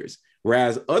 25 years.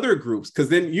 Whereas other groups, because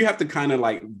then you have to kind of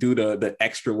like do the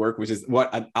extra work, which is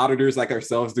what auditors like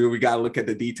ourselves do. We got to look at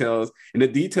the details, and the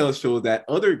details show that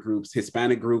other groups,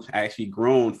 Hispanic groups, actually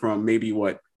grown from maybe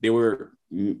what they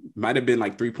might have been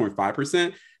like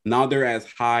 3.5%. Now they're as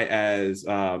high as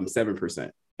 7%,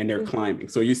 and they're climbing.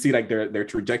 So you see like their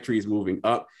trajectory is moving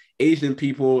up. Asian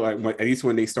people, at least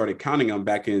when they started counting them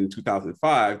back in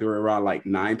 2005, they were around like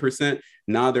 9%.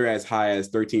 Now they're as high as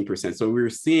 13%. So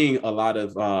we're seeing a lot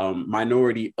of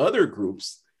minority other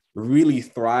groups really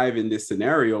thrive in this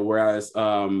scenario, whereas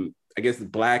I guess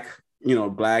Black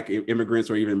immigrants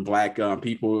or even Black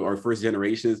people or first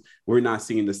generations, we're not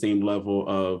seeing the same level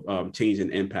of change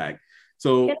and impact.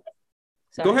 So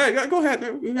Sorry. Go ahead.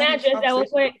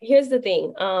 Here's the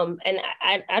thing. And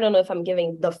I don't know if I'm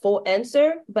giving the full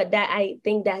answer, but I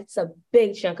think that's a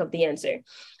big chunk of the answer.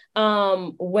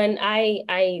 When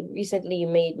I recently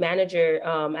made manager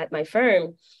at my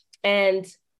firm, and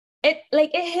it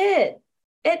hit.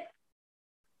 It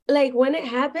like when it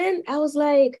happened, I was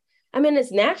like, I mean,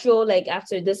 it's natural, like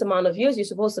after this amount of years, you're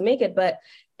supposed to make it, but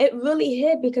it really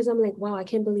hit because I'm like, wow, I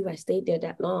can't believe I stayed there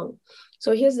that long.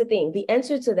 So here's the thing. The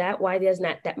answer to that, why there's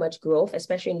not that much growth,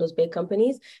 especially in those big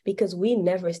companies, because we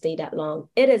never stay that long.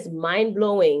 It is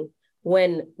mind-blowing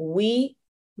when we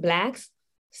Blacks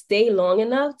stay long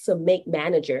enough to make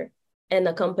manager in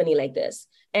a company like this.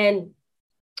 And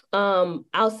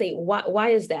I'll say, why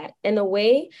is that? In a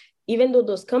way, even though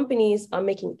those companies are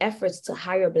making efforts to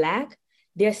hire Black,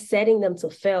 they're setting them to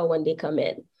fail when they come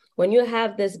in. When you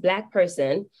have this Black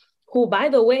person who, by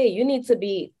the way, you need to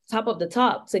be top of the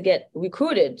top to get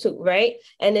recruited to, right?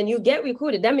 And then you get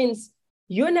recruited. That means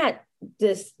you're not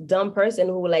this dumb person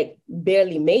who like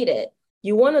barely made it.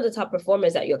 You're one of the top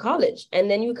performers at your college. And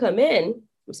then you come in,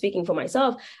 I'm speaking for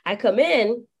myself, I come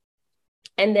in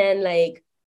and then like,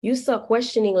 you start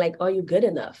questioning, like, are you good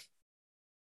enough?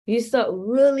 You start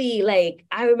really like,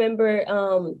 I remember,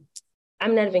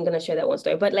 I'm not even going to share that one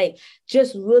story, but like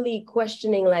just really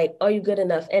questioning, like, are you good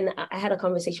enough? And I had a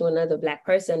conversation with another Black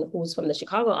person who's from the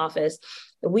Chicago office.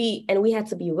 We had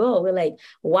to be real. We're like,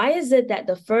 why is it that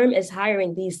the firm is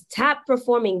hiring these top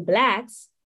performing Blacks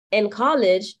in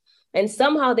college and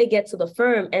somehow they get to the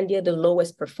firm and they're the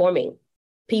lowest performing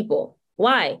people?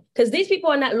 Why? Because these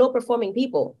people are not low performing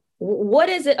people. What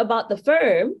is it about the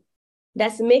firm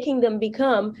that's making them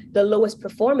become the lowest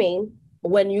performing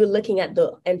when you're looking at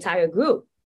the entire group?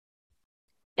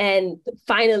 And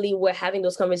finally, we're having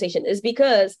those conversations. It's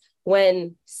because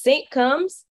when Sainte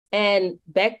comes and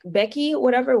Becky,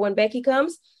 when Becky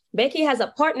comes, Becky has a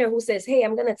partner who says, hey,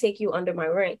 I'm going to take you under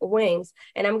my wings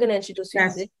and I'm going to introduce you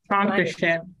to this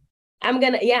sponsorship. I'm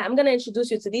gonna introduce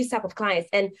you to these type of clients.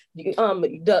 And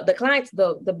the clients,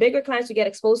 the bigger clients you get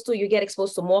exposed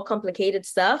to more complicated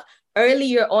stuff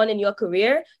earlier on in your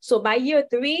career. So by year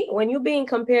 3, when you're being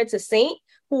compared to Sainte,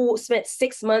 who spent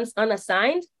 6 months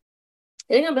unassigned,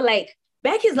 they're gonna be like,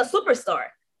 Becky's a superstar.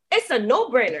 It's a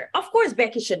no-brainer. Of course,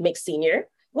 Becky should make senior.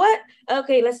 What?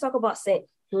 Okay, let's talk about Sainte.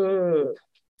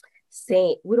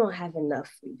 Sainte, we don't have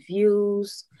enough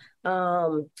reviews.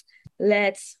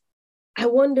 I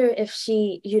wonder if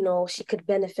she could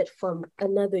benefit from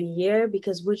another year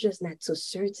because we're just not so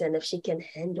certain if she can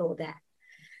handle that.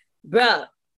 Bruh,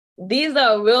 these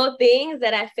are real things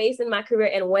that I faced in my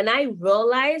career. And when I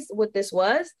realized what this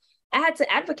was, I had to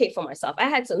advocate for myself. I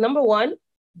had to, number one,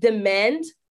 demand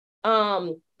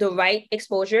the right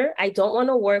exposure. I don't want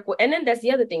to work with, and then that's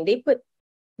the other thing. They put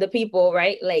the people,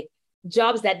 right? Like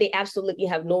jobs that they absolutely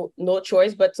have no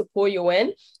choice but to pull you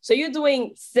in. So you're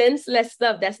doing senseless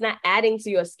stuff that's not adding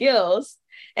to your skills.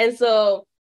 And so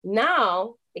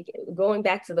now, going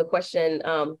back to the question,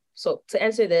 so to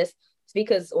answer this, it's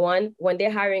because one, when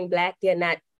they're hiring Black, they're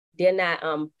not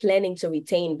planning to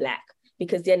retain Black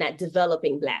because they're not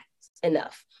developing Black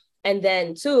enough. And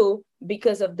then two,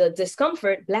 because of the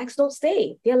discomfort, Blacks don't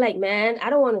stay. They're like, man, I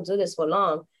don't want to do this for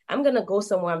long. I'm going to go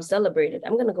somewhere I'm celebrated.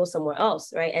 I'm going to go somewhere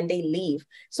else, right? And they leave.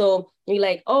 So you're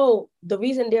like, oh, the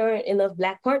reason there aren't enough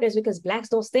Black partners is because Blacks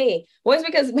don't stay. Well, it's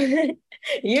because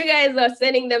you guys are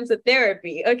sending them to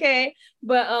therapy, okay?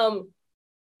 But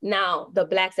Now the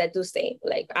Blacks that do stay,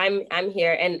 like I'm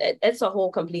here, and it's a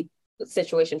whole complete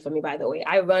situation for me, by the way.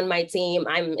 I run my team,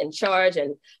 I'm in charge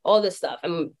and all this stuff.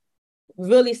 I'm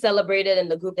really celebrated in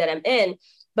the group that I'm in.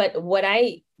 But what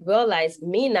I realized,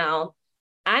 me now,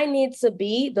 I need to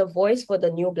be the voice for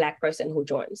the new Black person who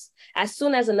joins. As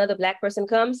soon as another Black person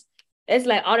comes, it's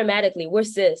like automatically, we're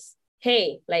cis.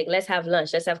 Hey, like, let's have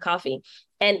lunch, let's have coffee.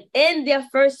 And in their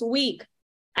first week,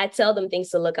 I tell them things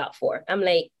to look out for. I'm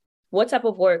like, what type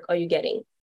of work are you getting?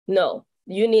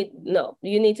 You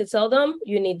need to tell them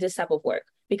you need this type of work,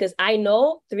 because I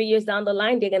know 3 years down the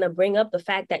line, they're going to bring up the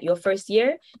fact that your first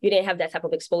year, you didn't have that type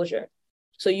of exposure.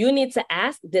 So you need to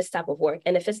ask this type of work.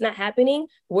 And if it's not happening,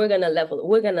 we're going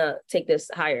to take this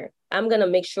higher. I'm going to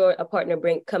make sure a partner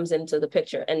comes into the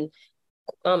picture and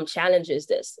challenges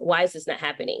this. Why is this not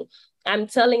happening? I'm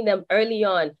telling them early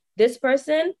on, this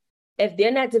person, if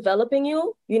they're not developing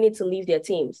you, you need to leave their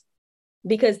teams,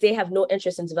 because they have no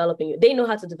interest in developing you. They know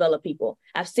how to develop people.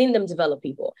 I've seen them develop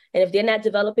people. And if they're not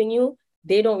developing you,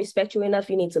 they don't respect you enough,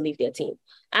 you need to leave their team.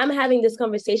 I'm having this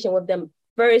conversation with them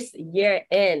first year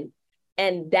in,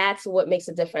 and that's what makes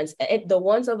a difference. The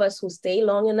ones of us who stay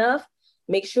long enough,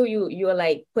 make sure you're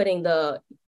like putting the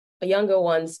younger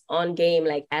ones on game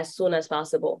like as soon as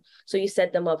possible. So you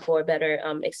set them up for a better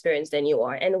experience than you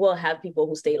are. And we'll have people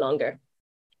who stay longer.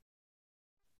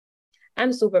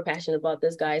 I'm super passionate about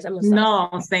this, guys. No,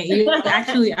 Sainte,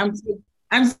 actually,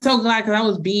 I'm so glad, because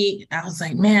I was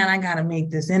like, man, I got to make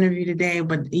this interview today.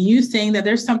 But you saying that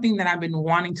there's something that I've been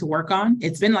wanting to work on.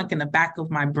 It's been like in the back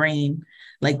of my brain,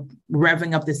 like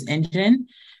revving up this engine,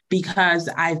 because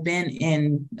I've been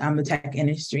in the tech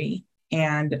industry,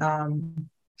 and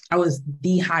I was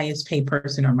the highest paid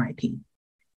person on my team.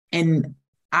 And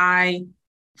I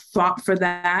fought for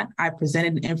that. I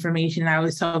presented information. I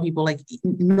always tell people, like,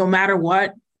 no matter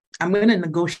what, I'm going to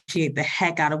negotiate the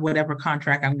heck out of whatever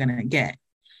contract I'm going to get.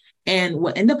 And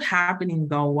what ended up happening,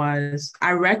 though, was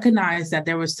I recognized that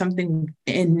there was something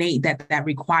innate that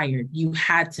required. You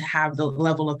had to have the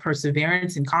level of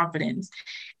perseverance and confidence.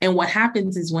 And what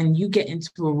happens is when you get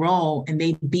into a role and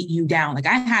they beat you down, like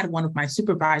I had one of my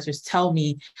supervisors tell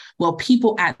me, well,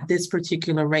 people at this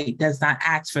particular rate does not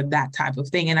ask for that type of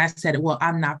thing. And I said, well,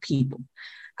 I'm not people.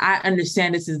 I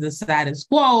understand this is the status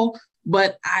quo,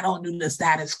 but I don't do the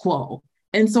status quo.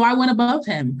 And so I went above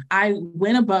him. I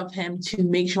went above him to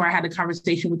make sure I had a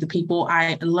conversation with the people.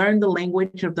 I learned the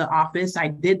language of the office. I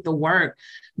did the work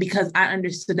because I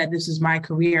understood that this is my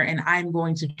career and I'm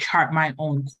going to chart my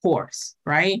own course,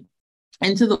 right?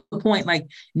 And to the point, like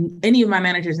any of my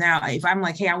managers now, if I'm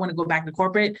like, hey, I want to go back to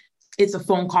corporate, it's a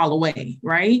phone call away,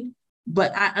 right?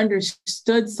 But I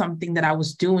understood something that I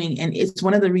was doing. And it's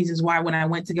one of the reasons why when I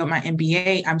went to get my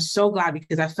MBA, I'm so glad,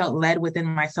 because I felt led within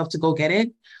myself to go get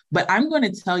it. But I'm going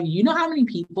to tell you, you know how many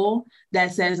people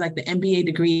that says like the MBA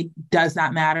degree does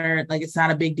not matter, like it's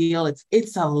not a big deal.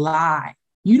 It's a lie.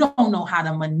 You don't know how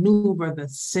to maneuver the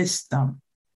system.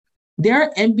 There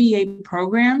are MBA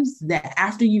programs that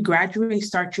after you graduate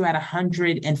start you at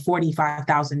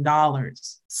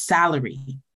 $145,000 salary.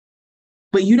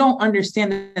 But you don't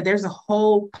understand that there's a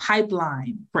whole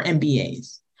pipeline for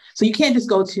MBAs. So you can't just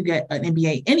go to get an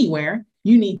MBA anywhere.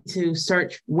 You need to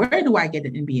search, where do I get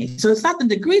an MBA? So it's not the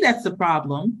degree that's the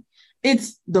problem.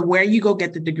 It's the where you go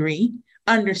get the degree,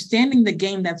 understanding the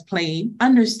game that's played,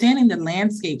 understanding the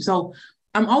landscape. So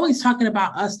I'm always talking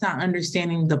about us not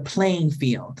understanding the playing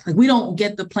field. Like we don't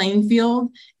get the playing field.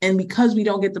 And because we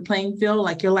don't get the playing field,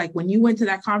 like you're like, when you went to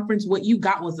that conference, what you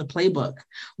got was a playbook.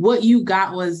 What you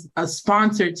got was a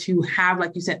sponsor to have,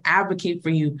 like you said, advocate for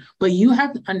you. But you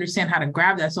have to understand how to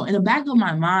grab that. So in the back of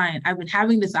my mind, I've been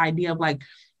having this idea of like,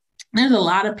 there's a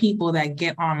lot of people that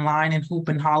get online and hoop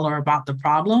and holler about the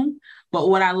problem. But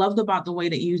what I loved about the way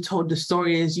that you told the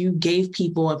story is you gave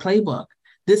people a playbook.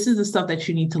 This is the stuff that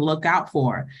you need to look out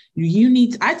for.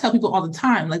 I tell people all the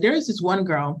time, like there is this one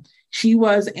girl, she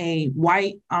was a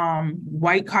white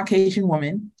Caucasian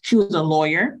woman. She was a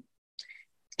lawyer.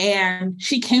 And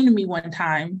she came to me one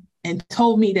time and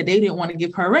told me that they didn't want to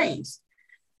give her a raise.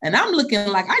 And I'm looking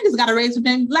like, I just got a raise with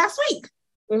them last week.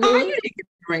 Mm-hmm. How you didn't get a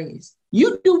raise?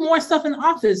 You do more stuff in the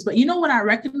office. But you know what I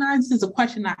recognize? This is a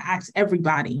question I ask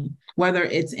everybody, whether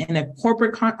it's in a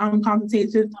corporate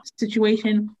compensated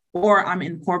situation or I'm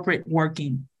in corporate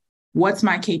working. What's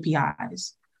my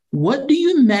KPIs? What do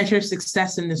you measure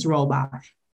success in this role by?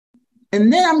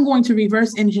 And then I'm going to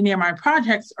reverse engineer my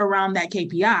projects around that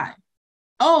KPI.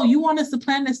 Oh, you want us to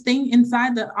plan this thing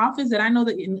inside the office that I know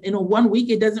that in a 1 week,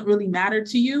 it doesn't really matter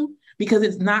to you because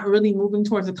it's not really moving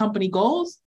towards the company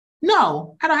goals?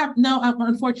 No, I don't have, no,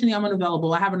 unfortunately, I'm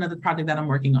unavailable. I have another project that I'm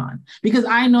working on because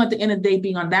I know at the end of the day,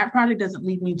 being on that project doesn't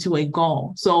lead me to a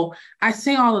goal. So I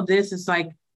say all of this, it's like,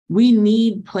 we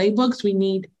need playbooks, we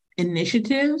need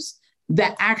initiatives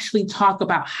that actually talk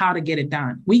about how to get it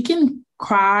done. We can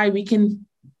cry, we can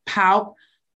pout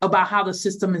about how the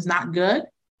system is not good,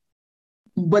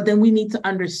 but then we need to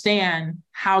understand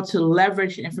how to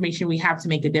leverage the information we have to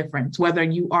make a difference. Whether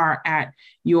you are at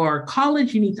your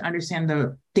college, you need to understand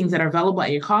the things that are available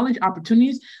at your college,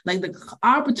 opportunities, like the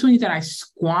opportunities that I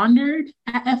squandered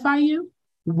at FIU,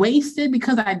 wasted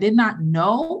because I did not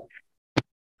know.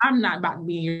 I'm not about to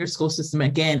be in your school system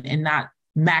again and not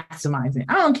maximize it.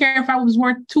 I don't care if I was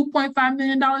worth $2.5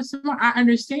 million tomorrow. I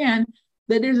understand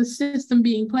that there's a system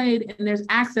being played and there's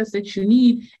access that you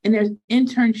need and there's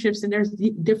internships and there's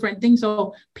different things.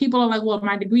 So people are like, well,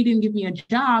 my degree didn't give me a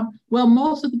job. Well,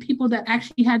 most of the people that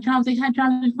actually had jobs, they had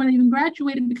jobs before they even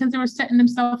graduated because they were setting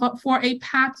themselves up for a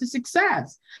path to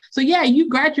success. So yeah, you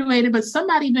graduated, but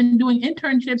somebody been doing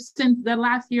internships since the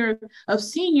last year of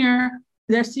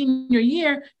their senior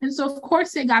year. And so of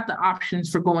course they got the options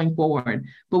for going forward,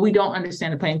 but we don't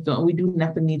understand the playing field. We do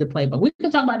definitely need to play, but we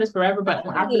can talk about this forever, but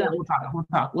after that,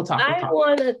 we'll talk.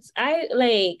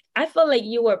 I feel like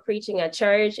you were preaching at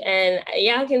church and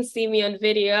y'all can see me on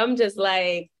video. I'm just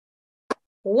like,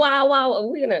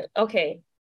 wow. Okay.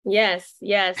 Yes.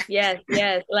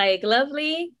 Like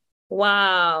lovely.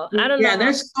 Wow. I don't know. Yeah,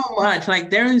 there's so much. Like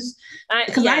there's,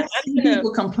 because I see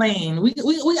people complain. We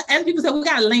as people say, we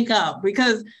gotta link up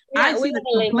because I see the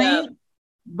complaint,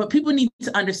 but people need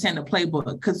to understand the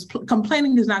playbook because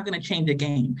complaining is not going to change the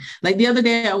game. Like the other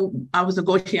day, I was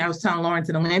negotiating. I was telling Lawrence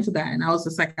in Atlanta that, and I was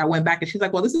just like, I went back and she's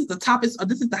like, well, this is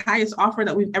the highest offer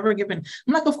that we've ever given.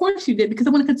 I'm like, of course you did, because I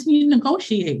want to continue to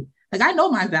negotiate. Like I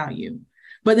know my value,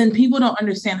 but then people don't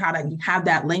understand how to have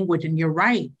that language. And you're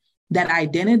right. That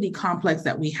identity complex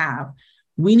that we have,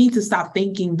 we need to stop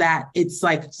thinking that it's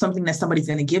like something that somebody's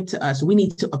going to give to us. We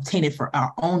need to obtain it for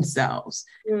our own selves.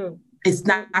 It's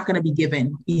not going to be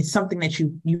given. It's something that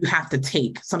you have to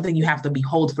take, something you have to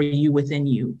behold for you within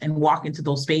you and walk into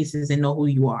those spaces and know who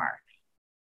you are.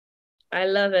 I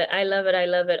love it.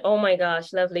 Oh my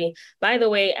gosh, lovely. By the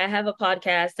way, I have a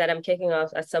podcast that I'm kicking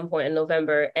off at some point in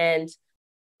November, and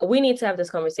we need to have this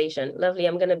conversation. Lovely,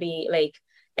 I'm going to be like,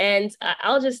 and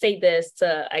I'll just state this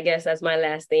to, I guess that's my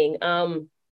last thing.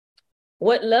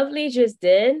 What Lovely just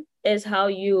did is how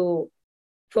you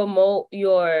promote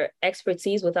your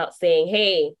expertise without saying,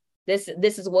 hey, this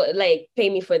is what, like, pay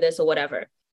me for this or whatever.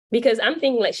 Because I'm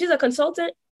thinking like, she's a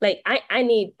consultant. Like I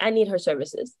need her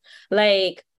services.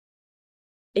 Like,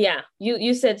 yeah,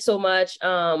 you said so much.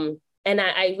 And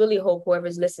I really hope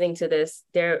whoever's listening to this,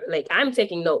 they're like, I'm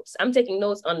taking notes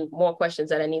on more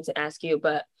questions that I need to ask you,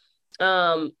 but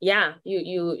yeah,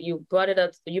 you brought it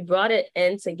up, you brought it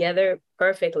in together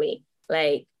perfectly.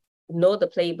 Like, know the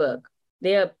playbook.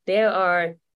 There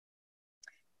are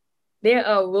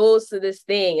rules to this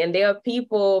thing, and there are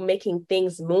people making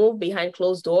things move behind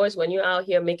closed doors when you're out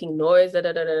here making noise.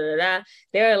 There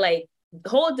are like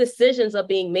whole decisions are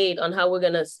being made on how we're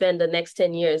gonna spend the next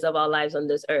 10 years of our lives on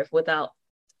this earth without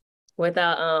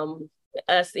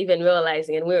us even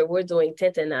realizing, and we're doing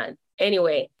Tintin.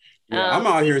 Anyway. Yeah, I'm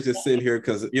out here just sitting here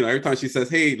because, you know, every time she says,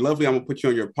 hey, Lovely, I'm gonna put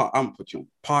you on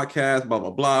podcast, blah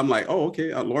blah blah. I'm like, oh,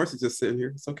 okay. Lawrence is just sitting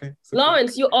here. It's okay.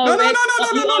 Lawrence, you already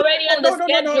on the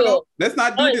schedule. No. Let's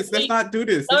not do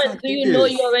this. Lawrence, do you know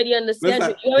you're already on the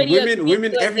schedule?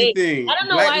 Women, everything. I don't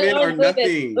know why men are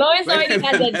nothing. Lawrence already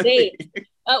has a date,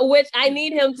 which I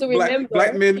need him to remember.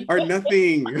 Black men are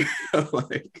nothing.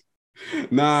 Like,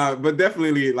 nah, but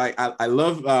definitely, like, I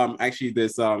love actually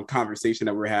this conversation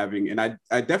that we're having, and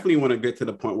I definitely want to get to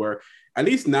the point where, at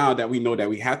least now that we know that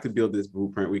we have to build this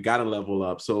blueprint, we got to level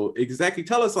up. So exactly,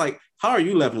 tell us, like, how are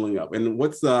you leveling up, and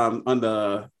what's on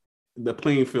the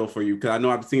playing field for you? Because I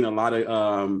know I've seen a lot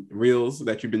of reels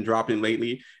that you've been dropping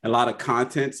lately, a lot of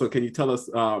content. So can you tell us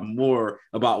more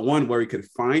about, one, where we could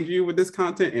find you with this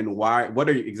content, and why? What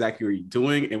are you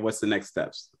doing, and what's the next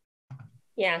steps?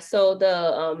 Yeah, so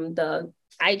the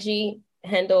IG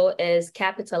handle is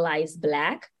Capitalize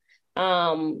Black.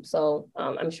 I'm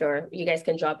sure you guys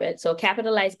can drop it. So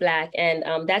Capitalize Black,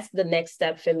 and that's the next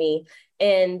step for me.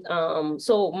 And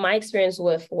so my experience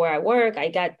with where I work, I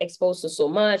got exposed to so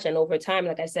much, and over time,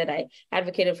 like I said, I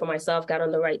advocated for myself, got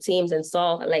on the right teams, and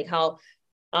saw like how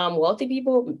wealthy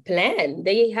people plan.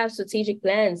 They have strategic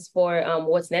plans for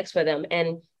what's next for them.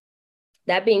 And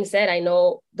that being said, I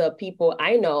know the people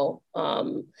I know,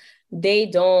 they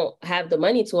don't have the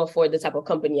money to afford the type of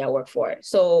company I work for.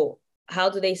 So how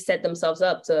do they set themselves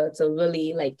up to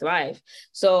really like thrive?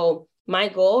 So My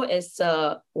goal is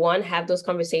to, one, have those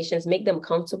conversations, make them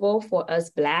comfortable for us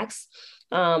Blacks,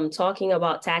 talking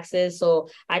about taxes. So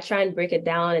I try and break it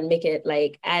down and make it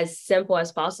like as simple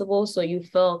as possible, so you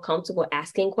feel comfortable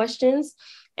asking questions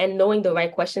and knowing the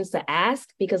right questions to ask,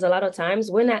 because a lot of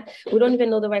times we don't even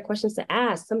know the right questions to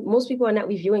ask. Most people are not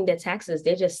reviewing their taxes.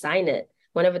 They just sign it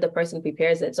whenever the person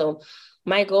prepares it. So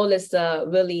my goal is to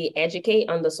really educate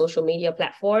on the social media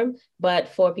platform, but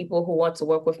for people who want to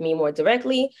work with me more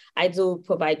directly, I do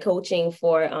provide coaching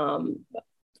for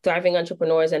thriving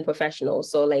entrepreneurs and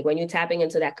professionals. So like when you're tapping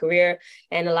into that career,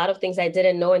 and a lot of things I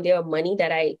didn't know, and there are money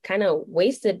that I kind of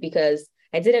wasted because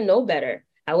I didn't know better.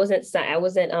 I wasn't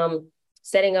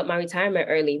setting up my retirement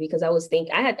early, because I was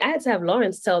thinking I had to have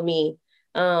Lawrence tell me,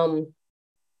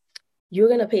 you're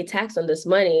going to pay tax on this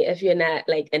money if you're not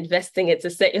like investing it to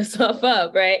set yourself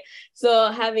up, right?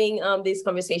 So having these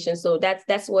conversations, so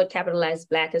that's what Capitalized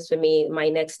Black is for me. My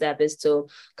next step is to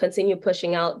continue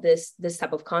pushing out this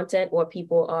type of content where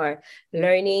people are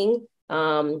learning,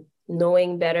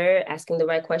 knowing better, asking the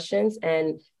right questions,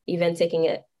 and even taking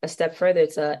it a step further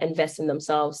to invest in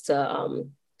themselves to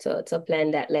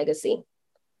plan that legacy.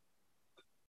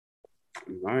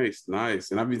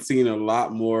 Nice. And I've been seeing a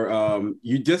lot more.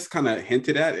 You just kind of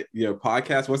hinted at your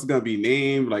podcast. What's it going to be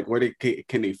named? Like, where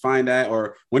can they find that?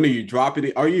 Or when are you dropping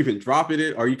it? Are you even dropping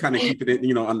it? Or are you kind of keeping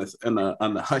it, on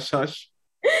the hush hush?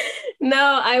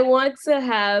 No, I want to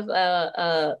have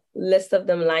a list of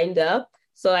them lined up.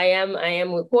 So I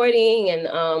am recording,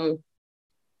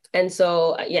 and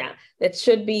so yeah, it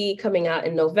should be coming out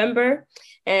in November.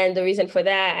 And the reason for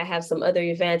that, I have some other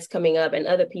events coming up and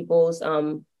other people's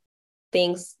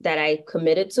things that I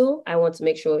committed to. I want to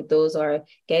make sure those are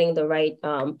getting the right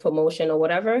promotion or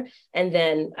whatever. And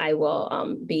then I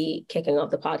will be kicking off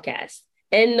the podcast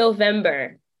in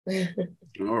November.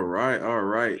 All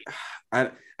right.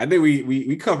 I think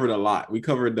we covered a lot. We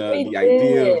covered the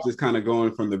idea of just kind of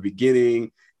going from the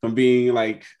beginning, from being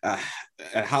like a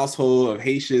household of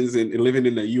Haitians and living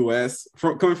in the U.S.,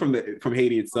 coming from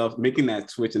Haiti itself, making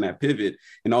that switch and that pivot,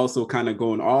 and also kind of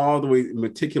going all the way,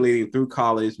 matriculating through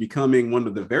college, becoming one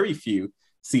of the very few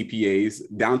CPAs,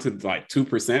 down to like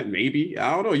 2%, maybe.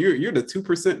 I don't know. You're the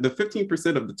 2%, the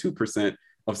 15% of the 2%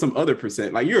 of some other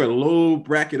percent. Like, you're a low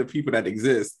bracket of people that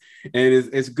exist. And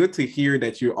it's good to hear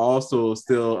that you're also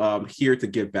still here to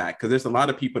give back, because there's a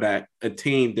lot of people that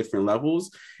attain different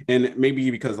levels, and maybe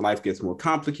because life gets more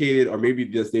complicated, or maybe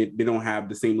just they don't have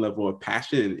the same level of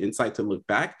passion and insight to look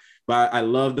back. But I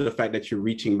love the fact that you're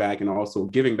reaching back and also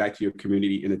giving back to your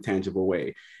community in a tangible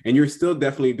way. And you're still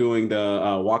definitely doing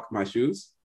the Walk My Shoes.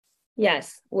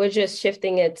 Yes, we're just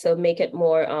shifting it to make it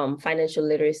more financial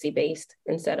literacy based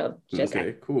instead of just.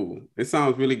 Okay, cool. It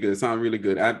sounds really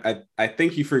good. I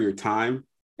thank you for your time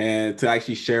and to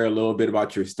actually share a little bit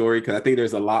about your story, because I think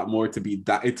there's a lot more to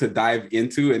dive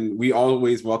into, and we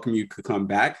always welcome you to come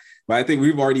back. But I think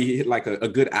we've already hit like a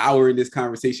good hour in this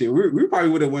conversation. We probably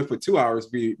would have went for 2 hours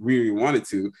if we really wanted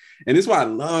to. And this is why I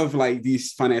love like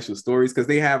these financial stories, because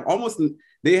they have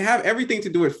everything to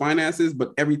do with finances,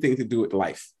 but everything to do with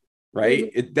life.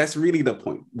 Right. Mm-hmm. That's really the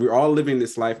point. We're all living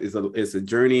this life is a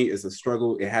journey, is a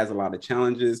struggle. It has a lot of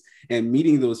challenges, and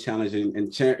meeting those challenges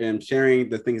and sharing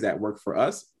the things that work for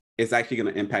us is actually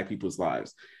going to impact people's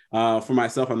lives. For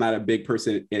myself, I'm not a big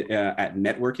person at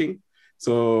networking.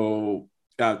 So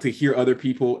to hear other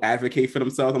people advocate for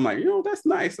themselves, I'm like, that's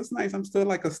nice. I'm still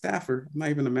like a staffer. I'm not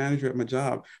even a manager at my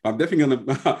job. I'm definitely going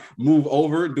to move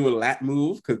over, do a lat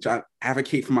move, because I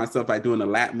advocate for myself by doing a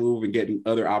lat move and getting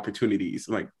other opportunities.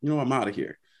 I'm like, I'm out of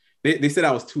here. They said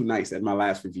I was too nice at my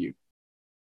last review.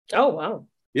 Oh, wow.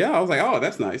 Yeah, I was like, oh,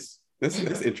 that's nice.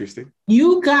 That's interesting.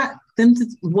 You got them to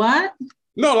what?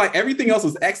 No, like everything else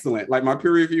was excellent. Like my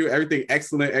peer review, everything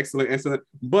excellent.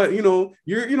 But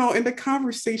you're in the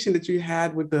conversation that you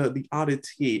had with the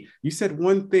auditee, you said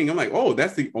one thing. I'm like, oh,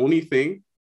 that's the only thing.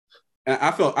 And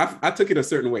I took it a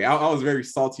certain way. I was very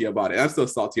salty about it. I'm still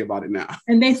salty about it now.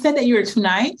 And they said that you were too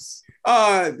nice.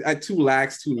 Too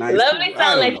lax, too nice. Lovely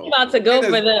sound like you're about to go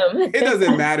for them. It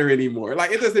doesn't matter anymore.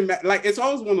 Like, it doesn't matter. Like, it's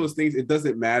always one of those things. It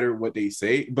doesn't matter what they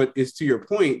say, but it's to your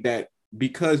point that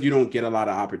because you don't get a lot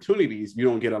of opportunities,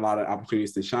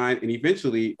 to shine. And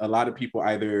eventually a lot of people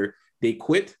either they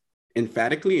quit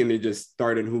emphatically and they just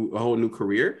start a whole new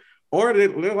career, or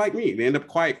they're like me, they end up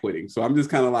quiet quitting. So I'm just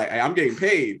kind of like, hey, I'm getting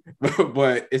paid,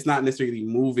 but it's not necessarily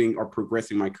moving or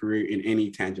progressing my career in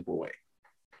any tangible way.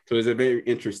 So it's a very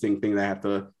interesting thing that I have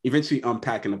to eventually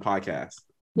unpack in the podcast.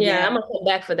 Yeah. I'm gonna come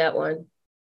back for that one.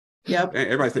 Yep.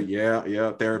 Everybody said,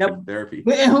 yeah, therapy.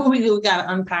 We got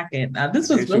to unpack it. This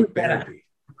was really better.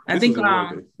 I think, go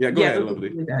ahead,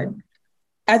 Lovely.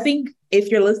 I think if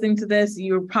you're listening to this,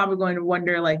 you're probably going to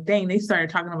wonder, like, dang, they started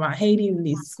talking about Haiti and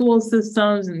these school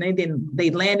systems, and they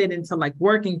landed into like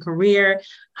working career.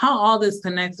 How all this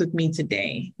connects with me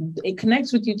today. It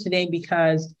connects with you today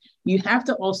because you have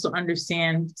to also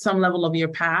understand some level of your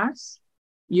past,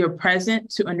 your present,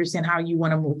 to understand how you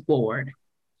want to move forward.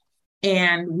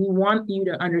 And we want you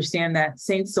to understand that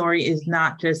Sainte's story is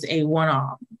not just a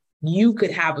one-off. You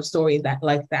could have a story that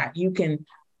like that. You can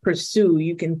pursue,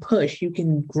 you can push, you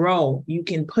can grow, you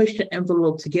can push the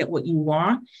envelope to get what you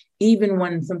want, even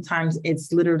when sometimes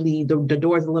it's literally the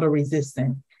door's a little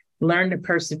resistant. Learn to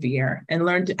persevere and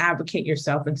learn to advocate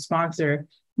yourself and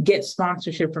get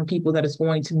sponsorship from people that is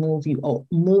going to move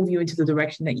you into the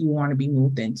direction that you want to be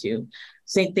moved into.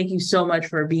 Sainte, thank you so much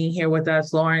for being here with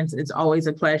us. Lawrence, it's always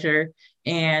a pleasure.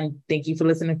 And thank you for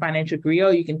listening to Financial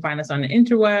Griot. You can find us on the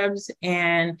interwebs.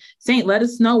 And Sainte, let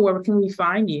us know, where can we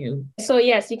find you? So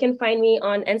yes, you can find me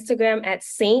on Instagram at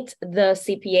Sainte the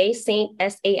CPA, Sainte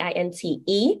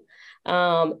SAINTE,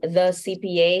 the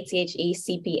CPA, THE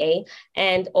CPA,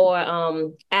 and or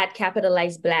at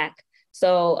Capitalized Black.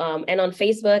 So and on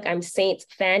Facebook, I'm Sainte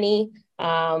Fanie.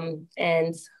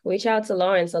 And reach out to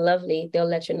Lawrence or Lovely. They'll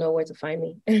let you know where to find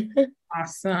me.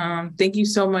 Awesome. Thank you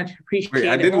so much. Appreciate it.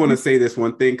 I did want to say this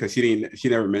one thing because she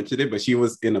never mentioned it, but she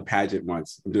was in a pageant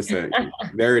once. I'm just saying.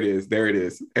 There it is.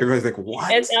 Everybody's like,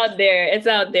 what? It's out there. It's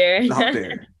out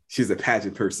there. She's a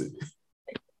pageant person.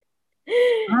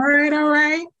 All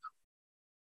right.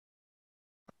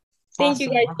 Thank you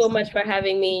guys so much for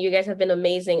having me. You guys have been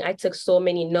amazing. I took so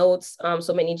many notes,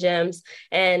 so many gems.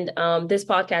 And this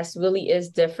podcast really is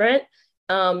different.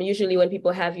 Usually when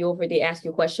people have you over, they ask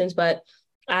you questions, but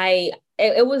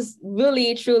it was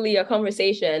really, truly a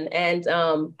conversation. And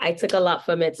I took a lot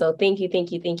from it. So thank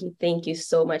you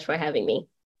so much for having me.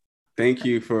 Thank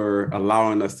you for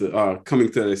allowing us to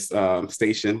coming to this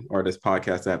station or this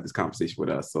podcast to have this conversation with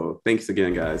us. So thanks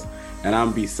again, guys. And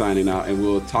I'm be signing out, and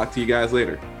we'll talk to you guys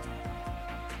later.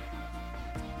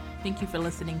 Thank you for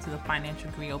listening to the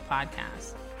Financial Griot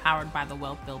podcast, powered by the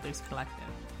Wealth Builders Collective.